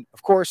 And,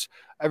 of course,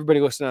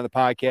 everybody listening on the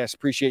podcast,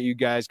 appreciate you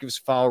guys. Give us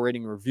a follow,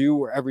 rating, review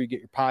wherever you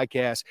get your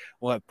podcast.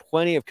 We'll have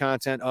plenty of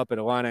content up at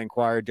Illini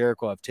Inquirer.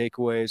 Derek will have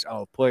takeaways. I'll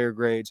have player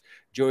grades.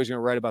 Joey's going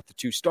to write about the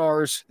 2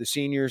 stars, the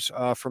seniors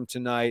from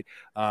tonight.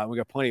 We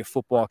got plenty of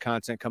football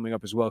content coming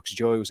up as well, because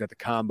Joey was at the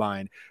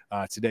Combine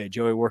today.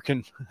 Joey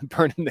working,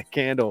 burning the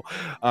candle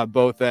on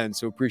both ends.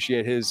 So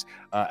appreciate his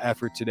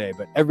effort today.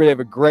 But everybody have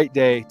a great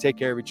day. Take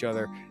care of each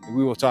other. And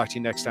we will talk to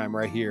you next time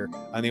right here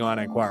on the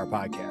Illini Inquirer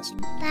podcast.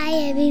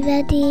 Bye,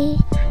 everybody.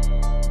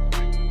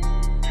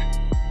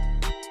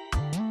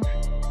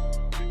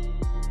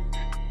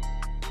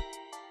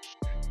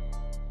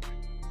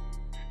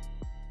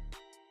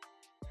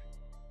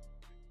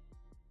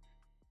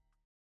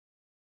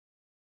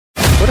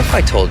 What if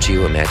I told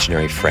you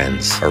imaginary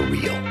friends are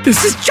real?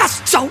 This is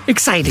just so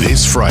exciting.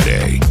 This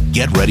Friday,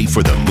 get ready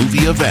for the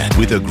movie event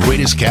with the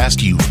greatest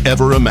cast you've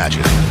ever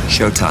imagined.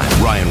 Showtime.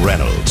 Ryan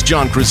Reynolds,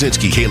 John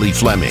Krasinski, Haley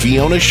Fleming,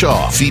 Fiona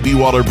Shaw, Phoebe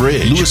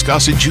Waller-Bridge, Louis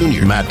Gossett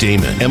Jr., Matt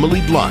Damon,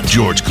 Emily Blunt,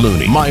 George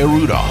Clooney, Maya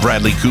Rudolph,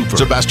 Bradley Cooper,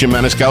 Sebastian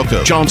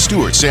Maniscalco, Jon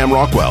Stewart, Sam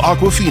Rockwell,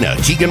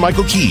 Awkwafina,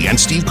 Keegan-Michael Key, and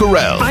Steve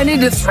Carell. I need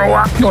to throw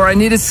up or I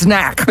need a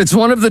snack. It's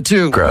one of the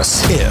two.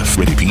 Gross. If.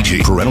 Rated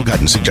PG. Parental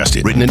guidance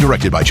suggested. Written and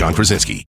directed by John Krasinski.